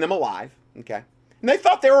 burning them alive, okay. And they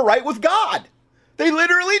thought they were right with God. They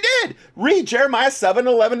literally did. Read Jeremiah 7,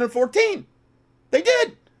 11, and 14. They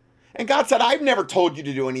did. And God said, I've never told you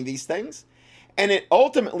to do any of these things. And it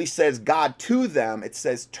ultimately says, God to them, it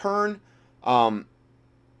says, turn, to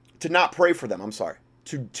not pray for them. I'm sorry.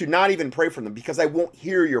 To not even pray for them, because I won't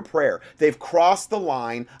hear your prayer. They've crossed the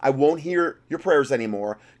line. I won't hear your prayers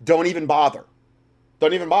anymore. Don't even bother.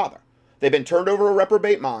 Don't even bother. They've been turned over a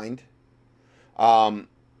reprobate mind.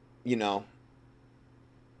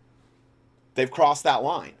 They've crossed that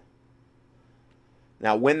line.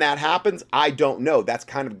 Now, when that happens, I don't know. That's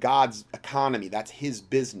kind of God's economy. That's his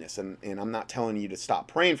business. And I'm not telling you to stop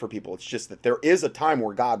praying for people. It's just that there is a time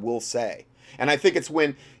where God will say. And I think it's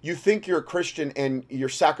when you think you're a Christian and you're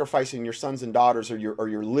sacrificing your sons and daughters, or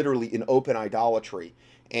you're literally in open idolatry,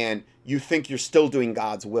 and you think you're still doing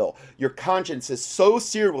God's will. Your conscience is so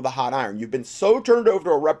seared with a hot iron. You've been so turned over to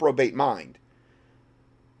a reprobate mind.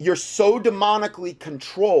 You're so demonically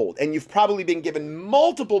controlled, and you've probably been given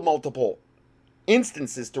multiple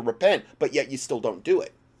instances to repent, but yet you still don't do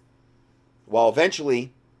it. Well,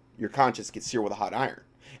 eventually, your conscience gets seared with a hot iron,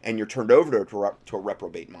 and you're turned over to a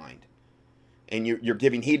reprobate mind. And you're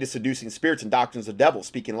giving heed to seducing spirits and doctrines of the devil,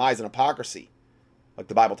 speaking lies and hypocrisy, like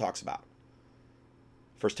the Bible talks about.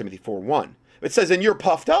 1 Timothy 4:1. It says, and you're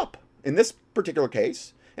puffed up, in this particular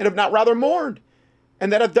case, and have not rather mourned,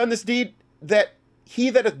 and that have done this deed, that he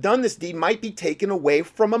that hath done this deed might be taken away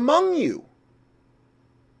from among you.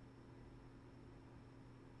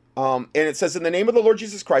 And it says, in the name of the Lord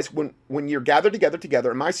Jesus Christ, when you're gathered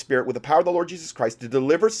together in my spirit with the power of the Lord Jesus Christ, to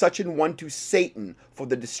deliver such an one to Satan for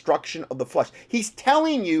the destruction of the flesh. He's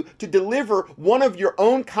telling you to deliver one of your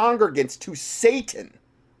own congregants to Satan,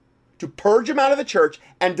 to purge him out of the church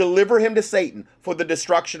and deliver him to Satan for the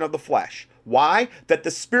destruction of the flesh. Why? That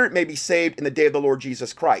the spirit may be saved in the day of the Lord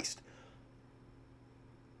Jesus Christ.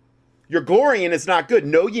 Your glorying is not good.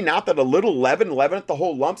 Know ye not that a little leaven leaveneth the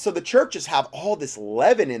whole lump? So the churches have all this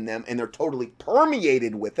leaven in them, and they're totally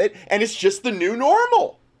permeated with it, and it's just the new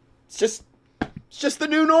normal. It's just the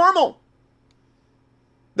new normal.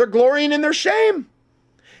 They're glorying in their shame.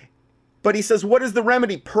 But he says, what is the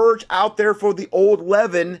remedy? Purge out therefore the old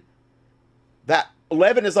leaven. That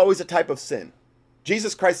leaven is always a type of sin.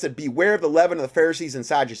 Jesus Christ said, beware of the leaven of the Pharisees and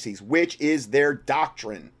Sadducees, which is their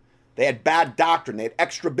doctrine. They had bad doctrine. They had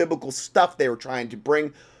extra biblical stuff they were trying to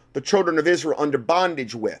bring the children of Israel under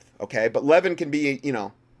bondage with. Okay, but leaven can be,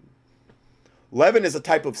 leaven is a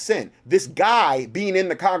type of sin. This guy being in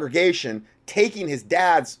the congregation, taking his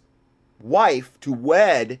dad's wife to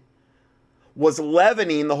wed, was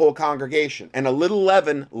leavening the whole congregation. And a little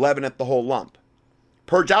leaven leaveneth the whole lump.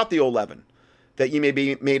 Purge out the old leaven, that ye may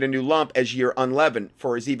be made a new lump, as ye are unleavened.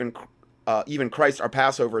 For as even Christ our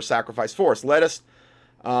Passover is sacrificed for us. Let us,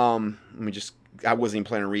 I wasn't even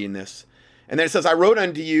planning on reading this. And then it says, I wrote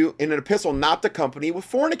unto you in an epistle not to company with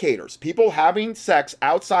fornicators. People having sex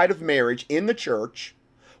outside of marriage in the church.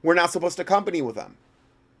 We're not supposed to company with them.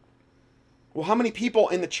 Well, how many people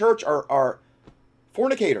in the church are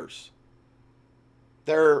fornicators?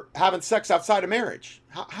 They're having sex outside of marriage.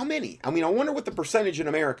 How many? I mean, I wonder what the percentage in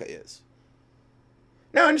America is.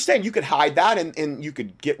 Now, I understand you could hide that and you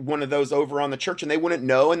could get one of those over on the church and they wouldn't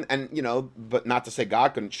know. And but not to say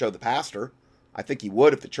God couldn't show the pastor. I think he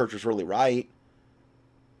would if the church was really right.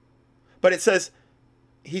 But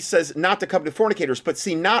he says not to come to fornicators, but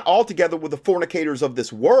see, not altogether with the fornicators of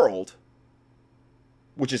this world,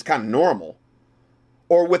 which is kind of normal,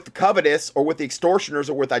 or with the covetous, or with the extortioners,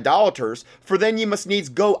 or with idolaters, for then you must needs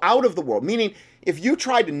go out of the world. Meaning, if you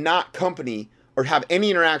tried to not company or have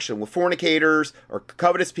any interaction with fornicators, or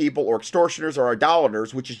covetous people, or extortioners, or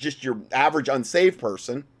idolaters, which is just your average unsaved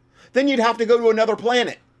person, then you'd have to go to another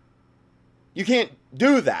planet. You can't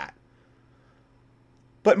do that.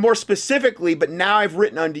 But more specifically, but now I've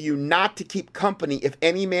written unto you not to keep company if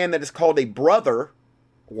any man that is called a brother,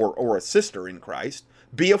 or a sister in Christ,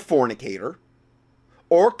 be a fornicator,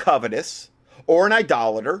 or covetous, or an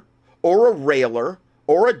idolater, or a railer,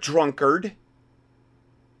 or a drunkard,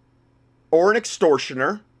 or an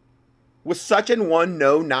extortioner. With such an one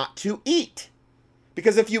know not to eat.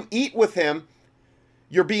 Because if you eat with him,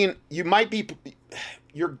 it's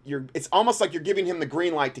almost like you're giving him the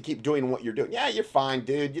green light to keep doing what you're doing. Yeah, you're fine,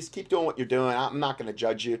 dude. Just keep doing what you're doing. I'm not going to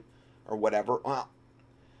judge you or whatever. Well,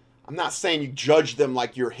 I'm not saying you judge them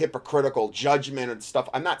like you're hypocritical judgment and stuff.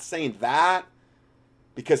 I'm not saying that,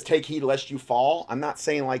 because take heed lest you fall. I'm not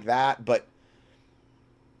saying like that, but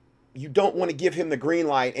you don't want to give him the green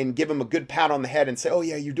light and give him a good pat on the head and say, oh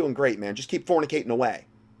yeah, you're doing great, man. Just keep fornicating away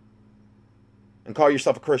and call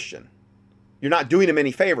yourself a Christian. You're not doing him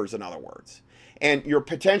any favors, in other words. And you're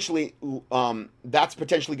potentially, that's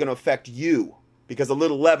potentially going to affect you, because a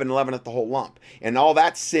little leaven leaveneth the whole lump. And all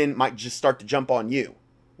that sin might just start to jump on you,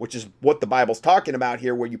 which is what the Bible's talking about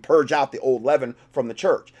here, where you purge out the old leaven from the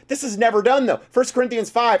church. This is never done, though. 1 Corinthians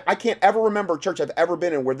 5, I can't ever remember a church I've ever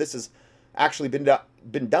been in where this has actually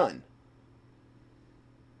been done.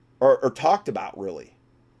 Or talked about, really.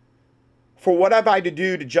 For what have I to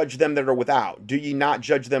do to judge them that are without? Do ye not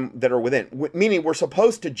judge them that are within? Meaning we're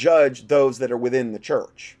supposed to judge those that are within the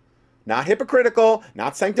church. Not hypocritical,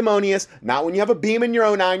 not sanctimonious, not when you have a beam in your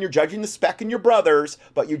own eye and you're judging the speck in your brother's,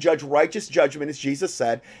 but you judge righteous judgment, as Jesus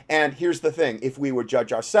said. And here's the thing, if we would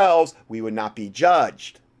judge ourselves, we would not be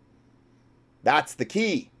judged. That's the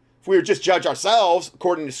key. If we would just judge ourselves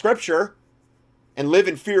according to Scripture and live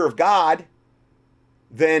in fear of God,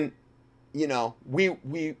 then, we're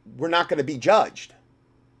not going to be judged.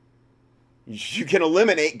 You can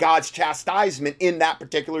eliminate God's chastisement in that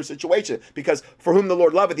particular situation, because for whom the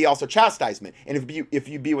Lord loveth, he also chastisement. And if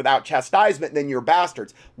you be without chastisement, then you're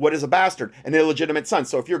bastards. What is a bastard? An illegitimate son.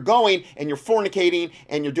 So if you're going and you're fornicating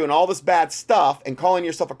and you're doing all this bad stuff and calling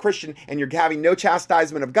yourself a Christian and you're having no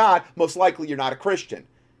chastisement of God, most likely you're not a Christian,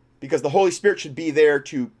 because the Holy Spirit should be there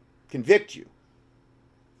to convict you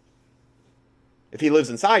if he lives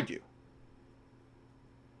inside you.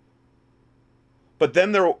 But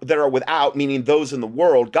them that are without, meaning those in the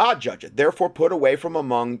world, God judgeth. Therefore put away from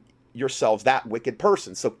among yourselves that wicked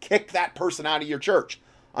person. So kick that person out of your church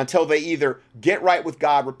until they either get right with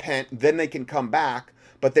God, repent, then they can come back.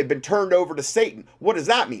 But they've been turned over to Satan. What does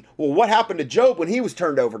that mean? Well, what happened to Job when he was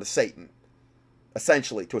turned over to Satan?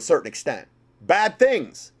 Essentially, to a certain extent. Bad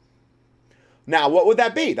things. Now, what would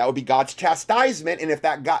that be? That would be God's chastisement. And if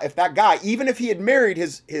that guy, even if he had married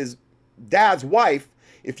his dad's wife,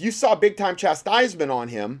 if you saw big time chastisement on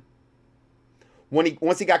him,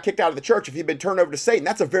 once he got kicked out of the church, if he'd been turned over to Satan,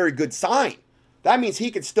 that's a very good sign. That means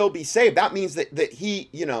he could still be saved. That means that he,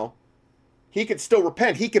 he could still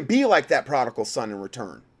repent. He could be like that prodigal son and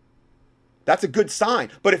return. That's a good sign.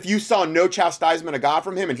 But if you saw no chastisement of God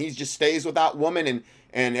from him and he just stays without woman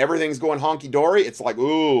and everything's going honky-dory, it's like,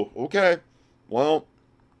 ooh, okay. Well,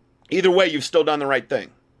 either way, you've still done the right thing.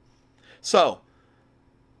 So,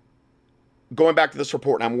 going back to this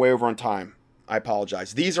report, and I'm way over on time. I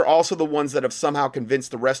apologize. These are also the ones that have somehow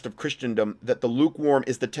convinced the rest of Christendom that the lukewarm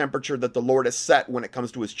is the temperature that the Lord has set when it comes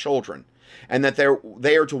to his children, and that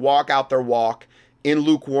they are to walk out their walk in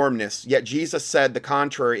lukewarmness. Yet Jesus said the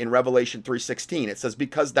contrary in Revelation 3:16. It says,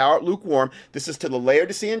 because thou art lukewarm. This is to the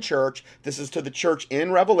Laodicean church. This is to the church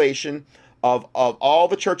in Revelation of all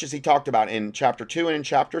the churches he talked about in chapter 2 and in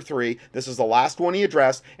chapter 3. This is the last one he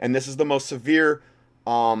addressed, and this is the most severe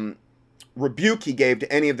rebuke he gave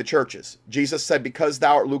to any of the churches. Jesus said, because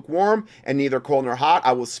thou art lukewarm and neither cold nor hot,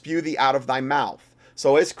 I will spew thee out of thy mouth.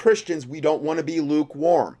 So as Christians, we don't want to be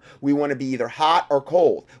lukewarm. We want to be either hot or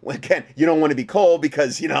cold. Well, again, you don't want to be cold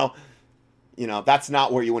because, that's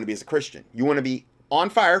not where you want to be as a Christian. You want to be on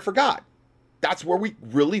fire for God. That's where we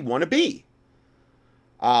really want to be.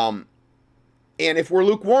 And if we're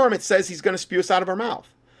lukewarm, it says he's going to spew us out of our mouth.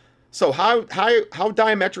 So how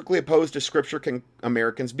diametrically opposed to Scripture can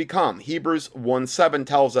Americans become? Hebrews 1:7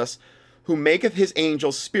 tells us, who maketh his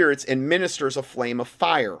angels spirits and ministers a flame of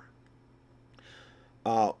fire.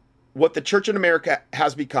 What the church in America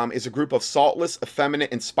has become is a group of saltless,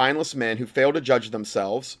 effeminate, and spineless men who fail to judge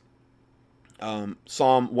themselves. Psalm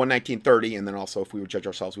 119:30, and then also if we would judge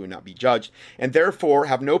ourselves, we would not be judged, and therefore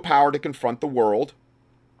have no power to confront the world,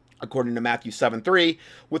 according to Matthew 7:3,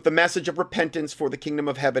 with the message of repentance, for the kingdom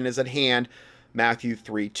of heaven is at hand, Matthew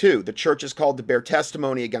 3:2. The church is called to bear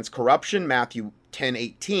testimony against corruption, Matthew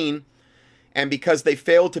 10:18, and because they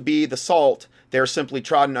fail to be the salt, they are simply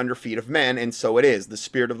trodden under feet of men, and so it is. The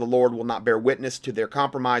Spirit of the Lord will not bear witness to their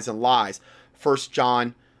compromise and lies, 1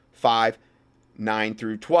 John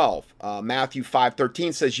 5:9-12. Matthew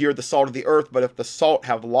 5:13 says, ye are the salt of the earth, but if the salt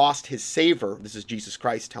have lost his savor, this is Jesus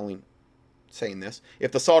Christ saying this,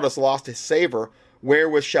 if the salt has lost his savor,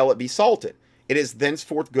 wherewith shall it be salted? It is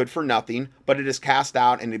thenceforth good for nothing, but it is cast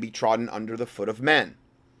out and to be trodden under the foot of men.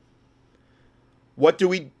 What do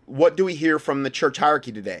we hear from the church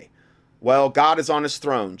hierarchy today? Well, God is on his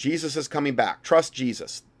throne. Jesus is coming back. Trust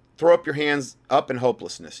Jesus. Throw up your hands up in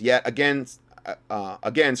hopelessness. Yet again,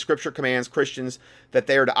 Scripture commands Christians that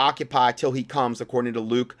they are to occupy till he comes, according to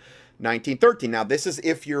Luke 19:13. Now, this is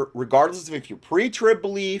regardless of if you're pre-trib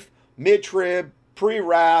belief, mid-trib,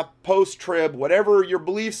 pre-wrath, post-trib, whatever your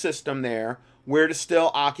belief system there, we're to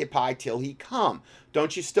still occupy till he come.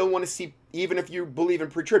 Don't you still want to see, even if you believe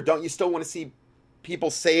in pre-trib, don't you still want to see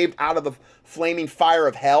people saved out of the flaming fire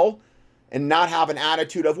of hell and not have an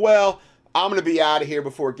attitude of, well, I'm going to be out of here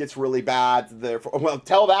before it gets really bad. Therefore, well,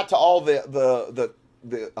 tell that to all the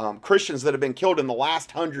Christians that have been killed in the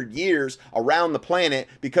last 100 years around the planet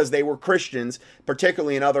because they were Christians,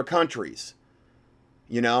 particularly in other countries.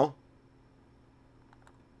 They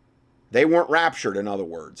weren't raptured, in other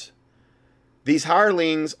words. These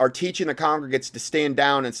hirelings are teaching the congregates to stand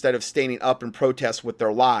down instead of standing up and protest with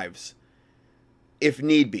their lives, if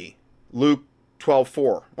need be. Luke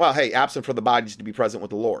 12:4. Well, hey, absent for the bodies to be present with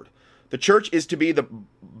the Lord. The church is to be the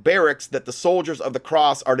barracks that the soldiers of the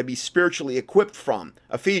cross are to be spiritually equipped from.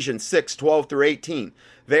 Ephesians 6:12-18.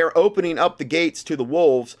 They are opening up the gates to the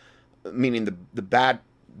wolves, meaning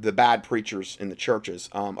the bad preachers in the churches,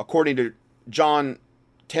 according to John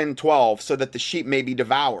 10:12, so that the sheep may be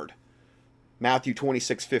devoured. Matthew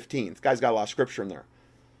 26:15. This guy's got a lot of scripture in there.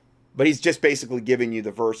 But he's just basically giving you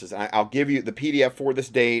the verses. And I'll give you the PDF for this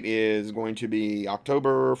date is going to be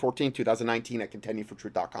October 14, 2019 at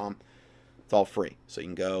contendingfortruth.com. It's all free. So you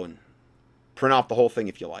can go and print off the whole thing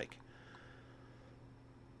if you like.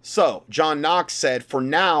 So, John Knox said, for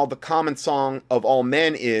now, the common song of all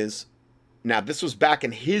men is, now this was back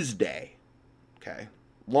in his day, okay,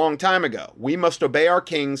 long time ago, we must obey our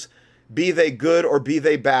kings, be they good or be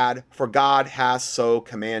they bad, for God has so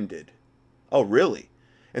commanded. Oh, really?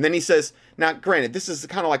 And then he says, now granted, this is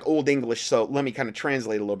kind of like Old English, so let me kind of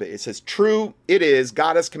translate a little bit. It says, true it is,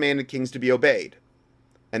 God has commanded kings to be obeyed.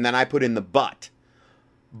 And then I put in the but.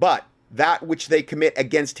 But that which they commit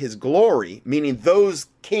against his glory, meaning those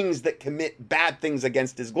kings that commit bad things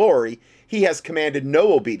against his glory, he has commanded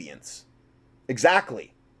no obedience.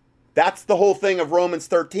 Exactly. That's the whole thing of Romans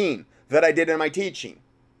 13 that I did in my teaching.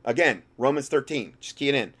 Again, Romans 13. Just key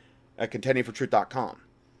it in at contendingfortruth.com.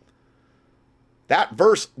 That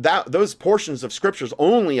verse, those portions of scriptures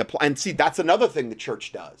only apply. And see, that's another thing the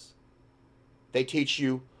church does. They teach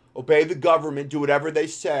you obey the government, do whatever they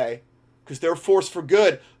say, because they're a force for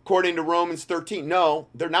good, according to Romans 13. No,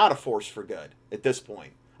 they're not a force for good at this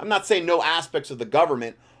point. I'm not saying no aspects of the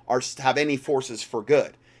government have any forces for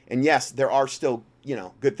good. And yes, there are still,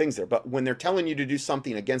 good things there. But when they're telling you to do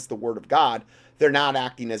something against the word of God, they're not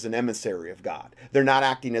acting as an emissary of God. They're not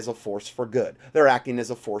acting as a force for good. They're acting as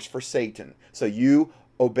a force for Satan. So you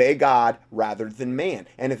obey God rather than man.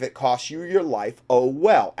 And if it costs you your life, oh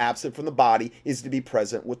well. Absent from the body is to be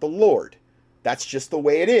present with the Lord. That's just the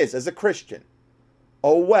way it is as a Christian.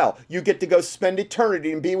 Oh well. You get to go spend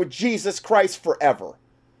eternity and be with Jesus Christ forever,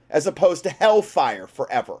 as opposed to hellfire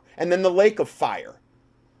forever, and then the lake of fire.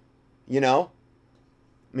 I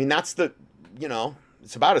mean, that's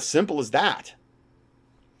it's about as simple as that.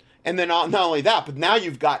 And then not only that, but now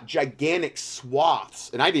you've got gigantic swaths,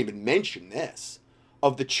 and I didn't even mention this,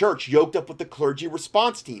 of the church yoked up with the clergy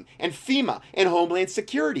response team and FEMA and Homeland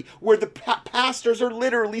Security, where the pastors are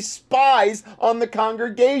literally spies on the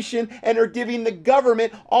congregation and are giving the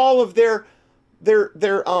government all of their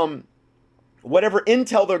whatever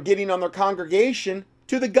intel they're getting on their congregation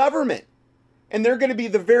to the government. And they're going to be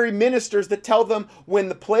the very ministers that tell them when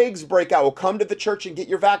the plagues break out, well, come to the church and get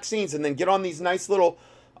your vaccines, and then get on these nice little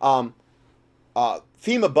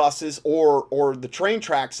FEMA buses or the train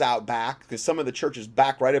tracks out back, because some of the churches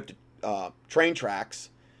back right up to train tracks,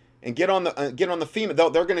 and get on the FEMA.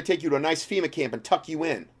 They're going to take you to a nice FEMA camp and tuck you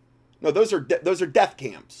in. No, those are death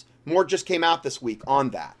camps. More just came out this week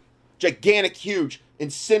on that. Gigantic, huge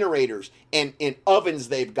incinerators and ovens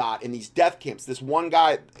they've got in these death camps. This one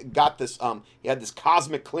guy got this, he had this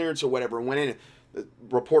cosmic clearance or whatever, and went in, a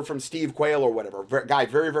report from Steve Quayle or whatever, guy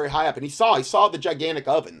very, very high up, and he saw the gigantic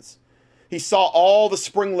ovens. He saw all the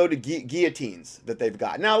spring-loaded guillotines that they've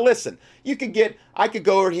got. Now listen, I could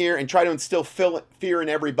go over here and try to instill fear in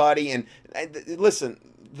everybody, and listen,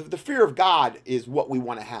 the fear of God is what we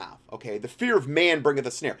want to have, okay? The fear of man bringeth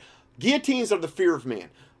a snare. Guillotines are the fear of man.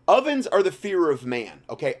 Ovens are the fear of man,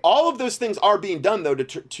 okay? All of those things are being done, though,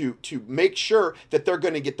 to make sure that they're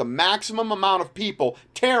going to get the maximum amount of people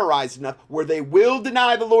terrorized enough where they will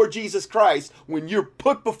deny the Lord Jesus Christ when you're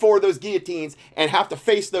put before those guillotines and have to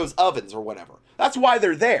face those ovens or whatever. That's why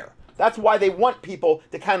they're there. That's why they want people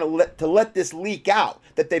to kind of let this leak out,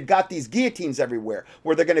 that they've got these guillotines everywhere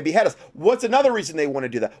where they're going to behead us. What's another reason they want to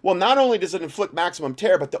do that? Well, not only does it inflict maximum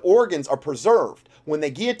terror, but the organs are preserved when they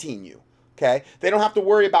guillotine you. Okay, they don't have to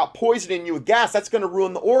worry about poisoning you with gas. That's going to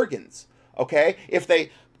ruin the organs. Okay, if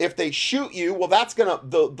they shoot you, well, that's gonna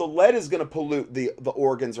the lead is going to pollute the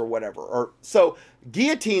organs or whatever. Or so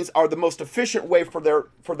guillotines are the most efficient way for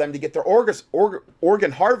them to get their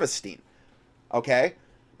organ harvesting. Okay,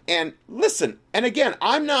 and listen, and again,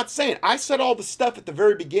 I'm not saying, I said all the stuff at the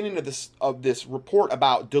very beginning of this report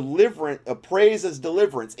about praise as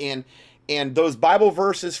deliverance and those Bible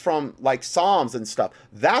verses from like Psalms and stuff.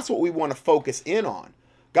 That's what we want to focus in on.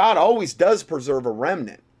 God always does preserve a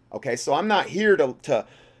remnant. Okay, so I'm not here to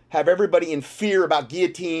have everybody in fear about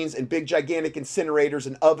guillotines and big gigantic incinerators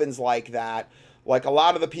and ovens like that, like a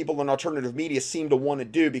lot of the people in alternative media seem to want to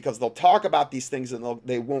do, because they'll talk about these things and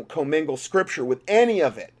they won't commingle scripture with any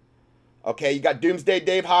of it. Okay, you got Doomsday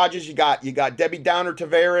Dave Hodges, you got Debbie Downer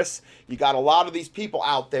Tavares, you got a lot of these people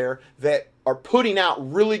out there that are putting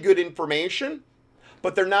out really good information,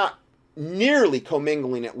 but they're not nearly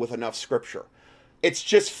commingling it with enough scripture. It's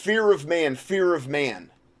just fear of man, fear of man.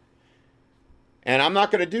 And I'm not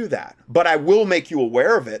going to do that. But I will make you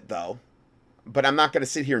aware of it, though. But I'm not going to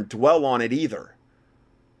sit here and dwell on it either.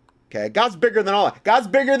 Okay, God's bigger than all that. God's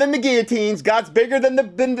bigger than the guillotines. God's bigger than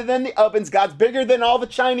the ovens. God's bigger than all the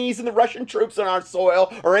Chinese and the Russian troops on our soil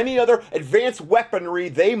or any other advanced weaponry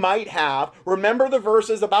they might have. Remember the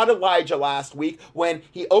verses about Elijah last week when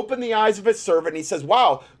he opened the eyes of his servant and he says,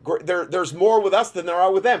 wow, there's more with us than there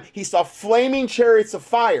are with them. He saw flaming chariots of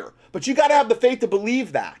fire. But you got to have the faith to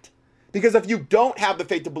believe that. Because if you don't have the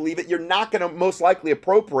faith to believe it, you're not going to most likely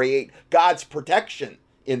appropriate God's protection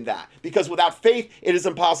in that, because without faith it is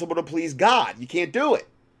impossible to please God. You can't do it.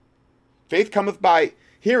 Faith cometh by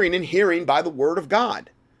hearing, and hearing by the word of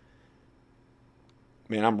God.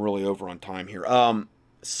 Man, I'm really over on time here.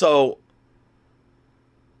 So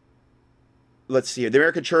let's see here. The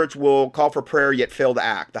American church will call for prayer yet fail to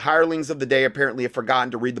act. The hirelings of the day apparently have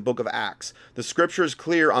forgotten to read the book of Acts. The scripture is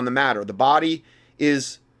clear on the matter. The body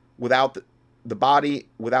without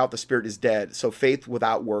the spirit is dead. So faith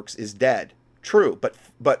without works is dead. True,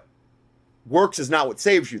 but works is not what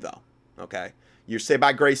saves you, though. Okay, you're saved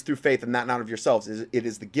by grace through faith, and that not of yourselves. It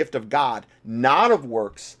is the gift of God, not of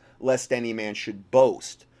works, lest any man should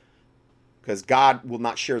boast. Because God will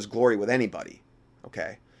not share his glory with anybody.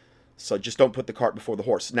 Okay, so just don't put the cart before the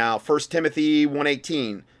horse. Now, 1 Timothy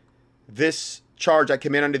 1:18, This charge I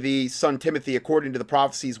commend unto thee, son Timothy, according to the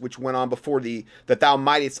prophecies which went on before thee, that thou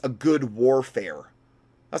mightest a good warfare.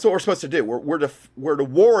 That's what we're supposed to do. We're to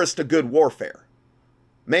warist a good warfare.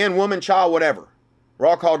 Man, woman, child, whatever. We're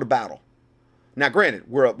all called to battle. Now, granted,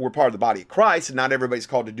 we're part of the body of Christ, and not everybody's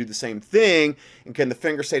called to do the same thing. And can the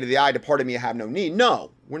finger say to the eye, depart of me, I have no need?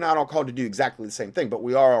 No, we're not all called to do exactly the same thing, but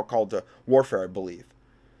we are all called to warfare, I believe.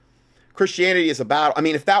 Christianity is a battle. I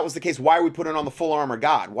mean, if that was the case, why are we putting on the full armor of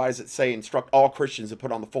God? Why does it say instruct all Christians to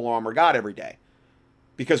put on the full armor of God every day?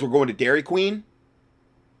 Because we're going to Dairy Queen?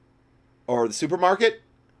 Or the supermarket?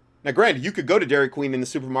 Now, granted, you could go to Dairy Queen in the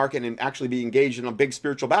supermarket and actually be engaged in a big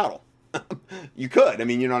spiritual battle. You could. I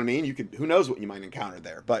mean, you know what I mean? You could. Who knows what you might encounter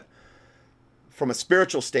there. But from a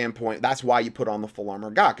spiritual standpoint, that's why you put on the full armor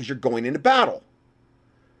of God, because you're going into battle.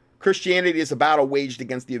 Christianity is a battle waged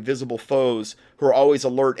against the invisible foes who are always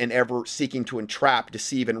alert and ever seeking to entrap,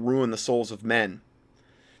 deceive, and ruin the souls of men.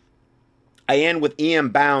 I end with E.M.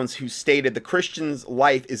 Bounds, who stated, the Christian's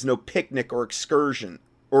life is no picnic or excursion,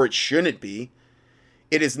 or it shouldn't be.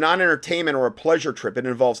 It is not entertainment or a pleasure trip. It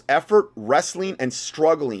involves effort, wrestling, and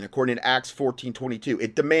struggling, according to Acts 14:22.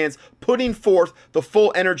 It demands putting forth the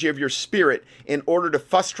full energy of your spirit in order to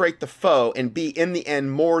frustrate the foe and be, in the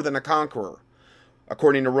end, more than a conqueror,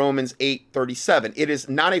 according to Romans 8:37. It is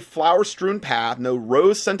not a flower-strewn path, no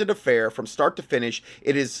rose-scented affair from start to finish.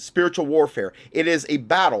 It is spiritual warfare. It is a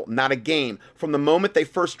battle, not a game. From the moment they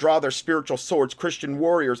first draw their spiritual swords, Christian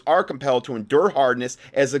warriors are compelled to endure hardness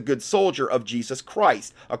as a good soldier of Jesus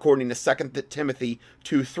Christ, according to 2 Timothy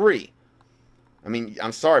 2:3. I mean,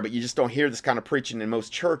 I'm sorry, but you just don't hear this kind of preaching in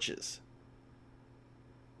most churches.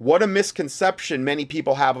 What a misconception many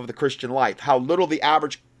people have of the Christian life. How little the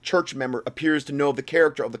average church member appears to know of the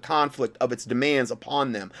character of the conflict of its demands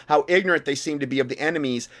upon them. How ignorant they seem to be of the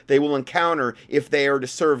enemies they will encounter if they are to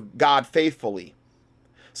serve God faithfully.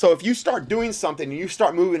 So if you start doing something and you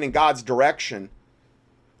start moving in God's direction,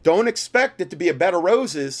 don't expect it to be a bed of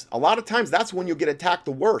roses. A lot of times that's when you'll get attacked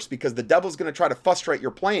the worst, because the devil's going to try to frustrate your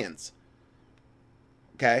plans.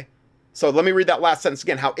 Okay? So let me read that last sentence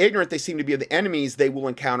again. How ignorant they seem to be of the enemies they will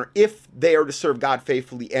encounter if they are to serve God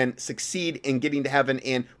faithfully and succeed in getting to heaven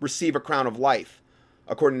and receive a crown of life,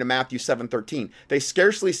 according to Matthew 7:13. They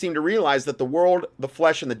scarcely seem to realize that the world, the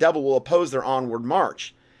flesh, and the devil will oppose their onward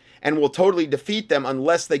march and will totally defeat them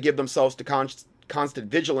unless they give themselves to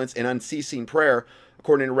constant vigilance and unceasing prayer,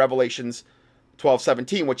 according to Revelations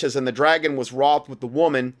 12:17, which says, and the dragon was wroth with the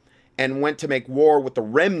woman and went to make war with the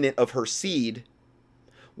remnant of her seed,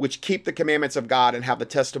 which keep the commandments of God and have the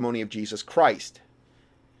testimony of Jesus Christ.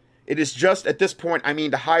 It is just at this point,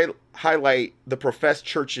 to highlight the professed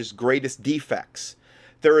church's greatest defects.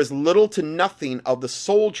 There is little to nothing of the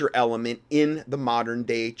soldier element in the modern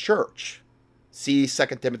day church. See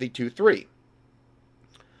 2 Timothy 2:3,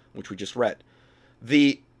 which we just read.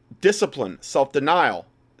 The discipline, self-denial,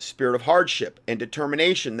 spirit of hardship, and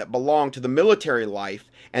determination that belong to the military life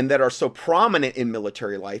and that are so prominent in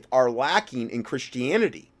military life are lacking in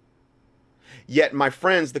Christianity. Yet, my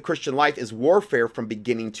friends, the Christian life is warfare from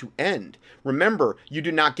beginning to end. Remember, you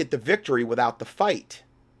do not get the victory without the fight.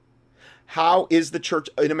 How is the church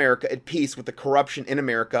in America at peace with the corruption in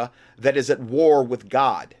America that is at war with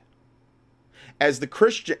God? As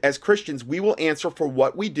Christians, we will answer for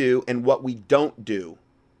what we do and what we don't do.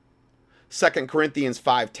 2 Corinthians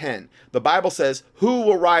 5:10. The Bible says, who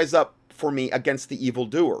will rise up for me against the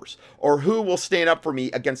evildoers? Or who will stand up for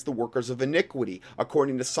me against the workers of iniquity?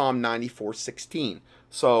 According to Psalm 94:16.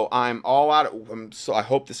 So I'm all out. So I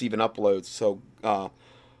hope this even uploads. So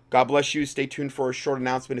God bless you. Stay tuned for a short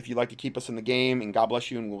announcement if you'd like to keep us in the game. And God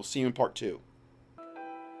bless you, and we'll see you in part 2.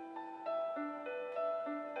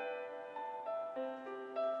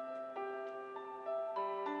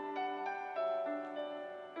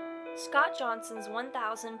 Scott Johnson's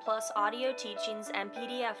 1,000 plus audio teachings and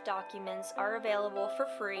PDF documents are available for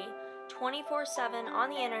free 24/7 on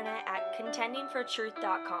the internet at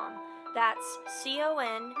contendingfortruth.com. That's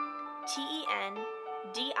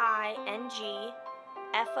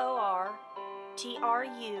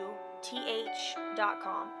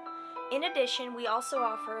CONTENDINGFORTRUTH.com. In addition, we also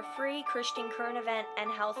offer a free Christian current event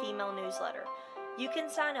and health email newsletter. You can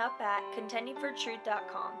sign up at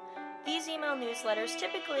contendingfortruth.com. These email newsletters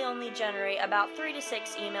typically only generate about 3 to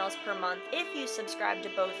 6 emails per month if you subscribe to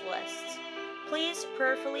both lists. Please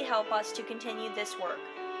prayerfully help us to continue this work.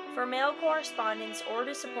 For mail correspondence or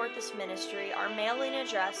to support this ministry, our mailing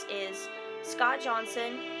address is Scott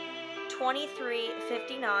Johnson,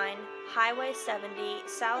 2359 Highway 70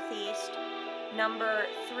 Southeast, number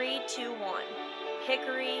 321,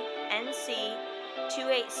 Hickory, NC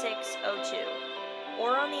 28602.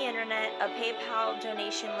 or on the internet, a PayPal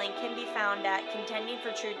donation link can be found at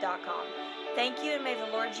contendingfortruth.com. Thank you, and may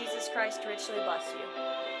the Lord Jesus Christ richly bless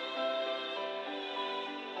you.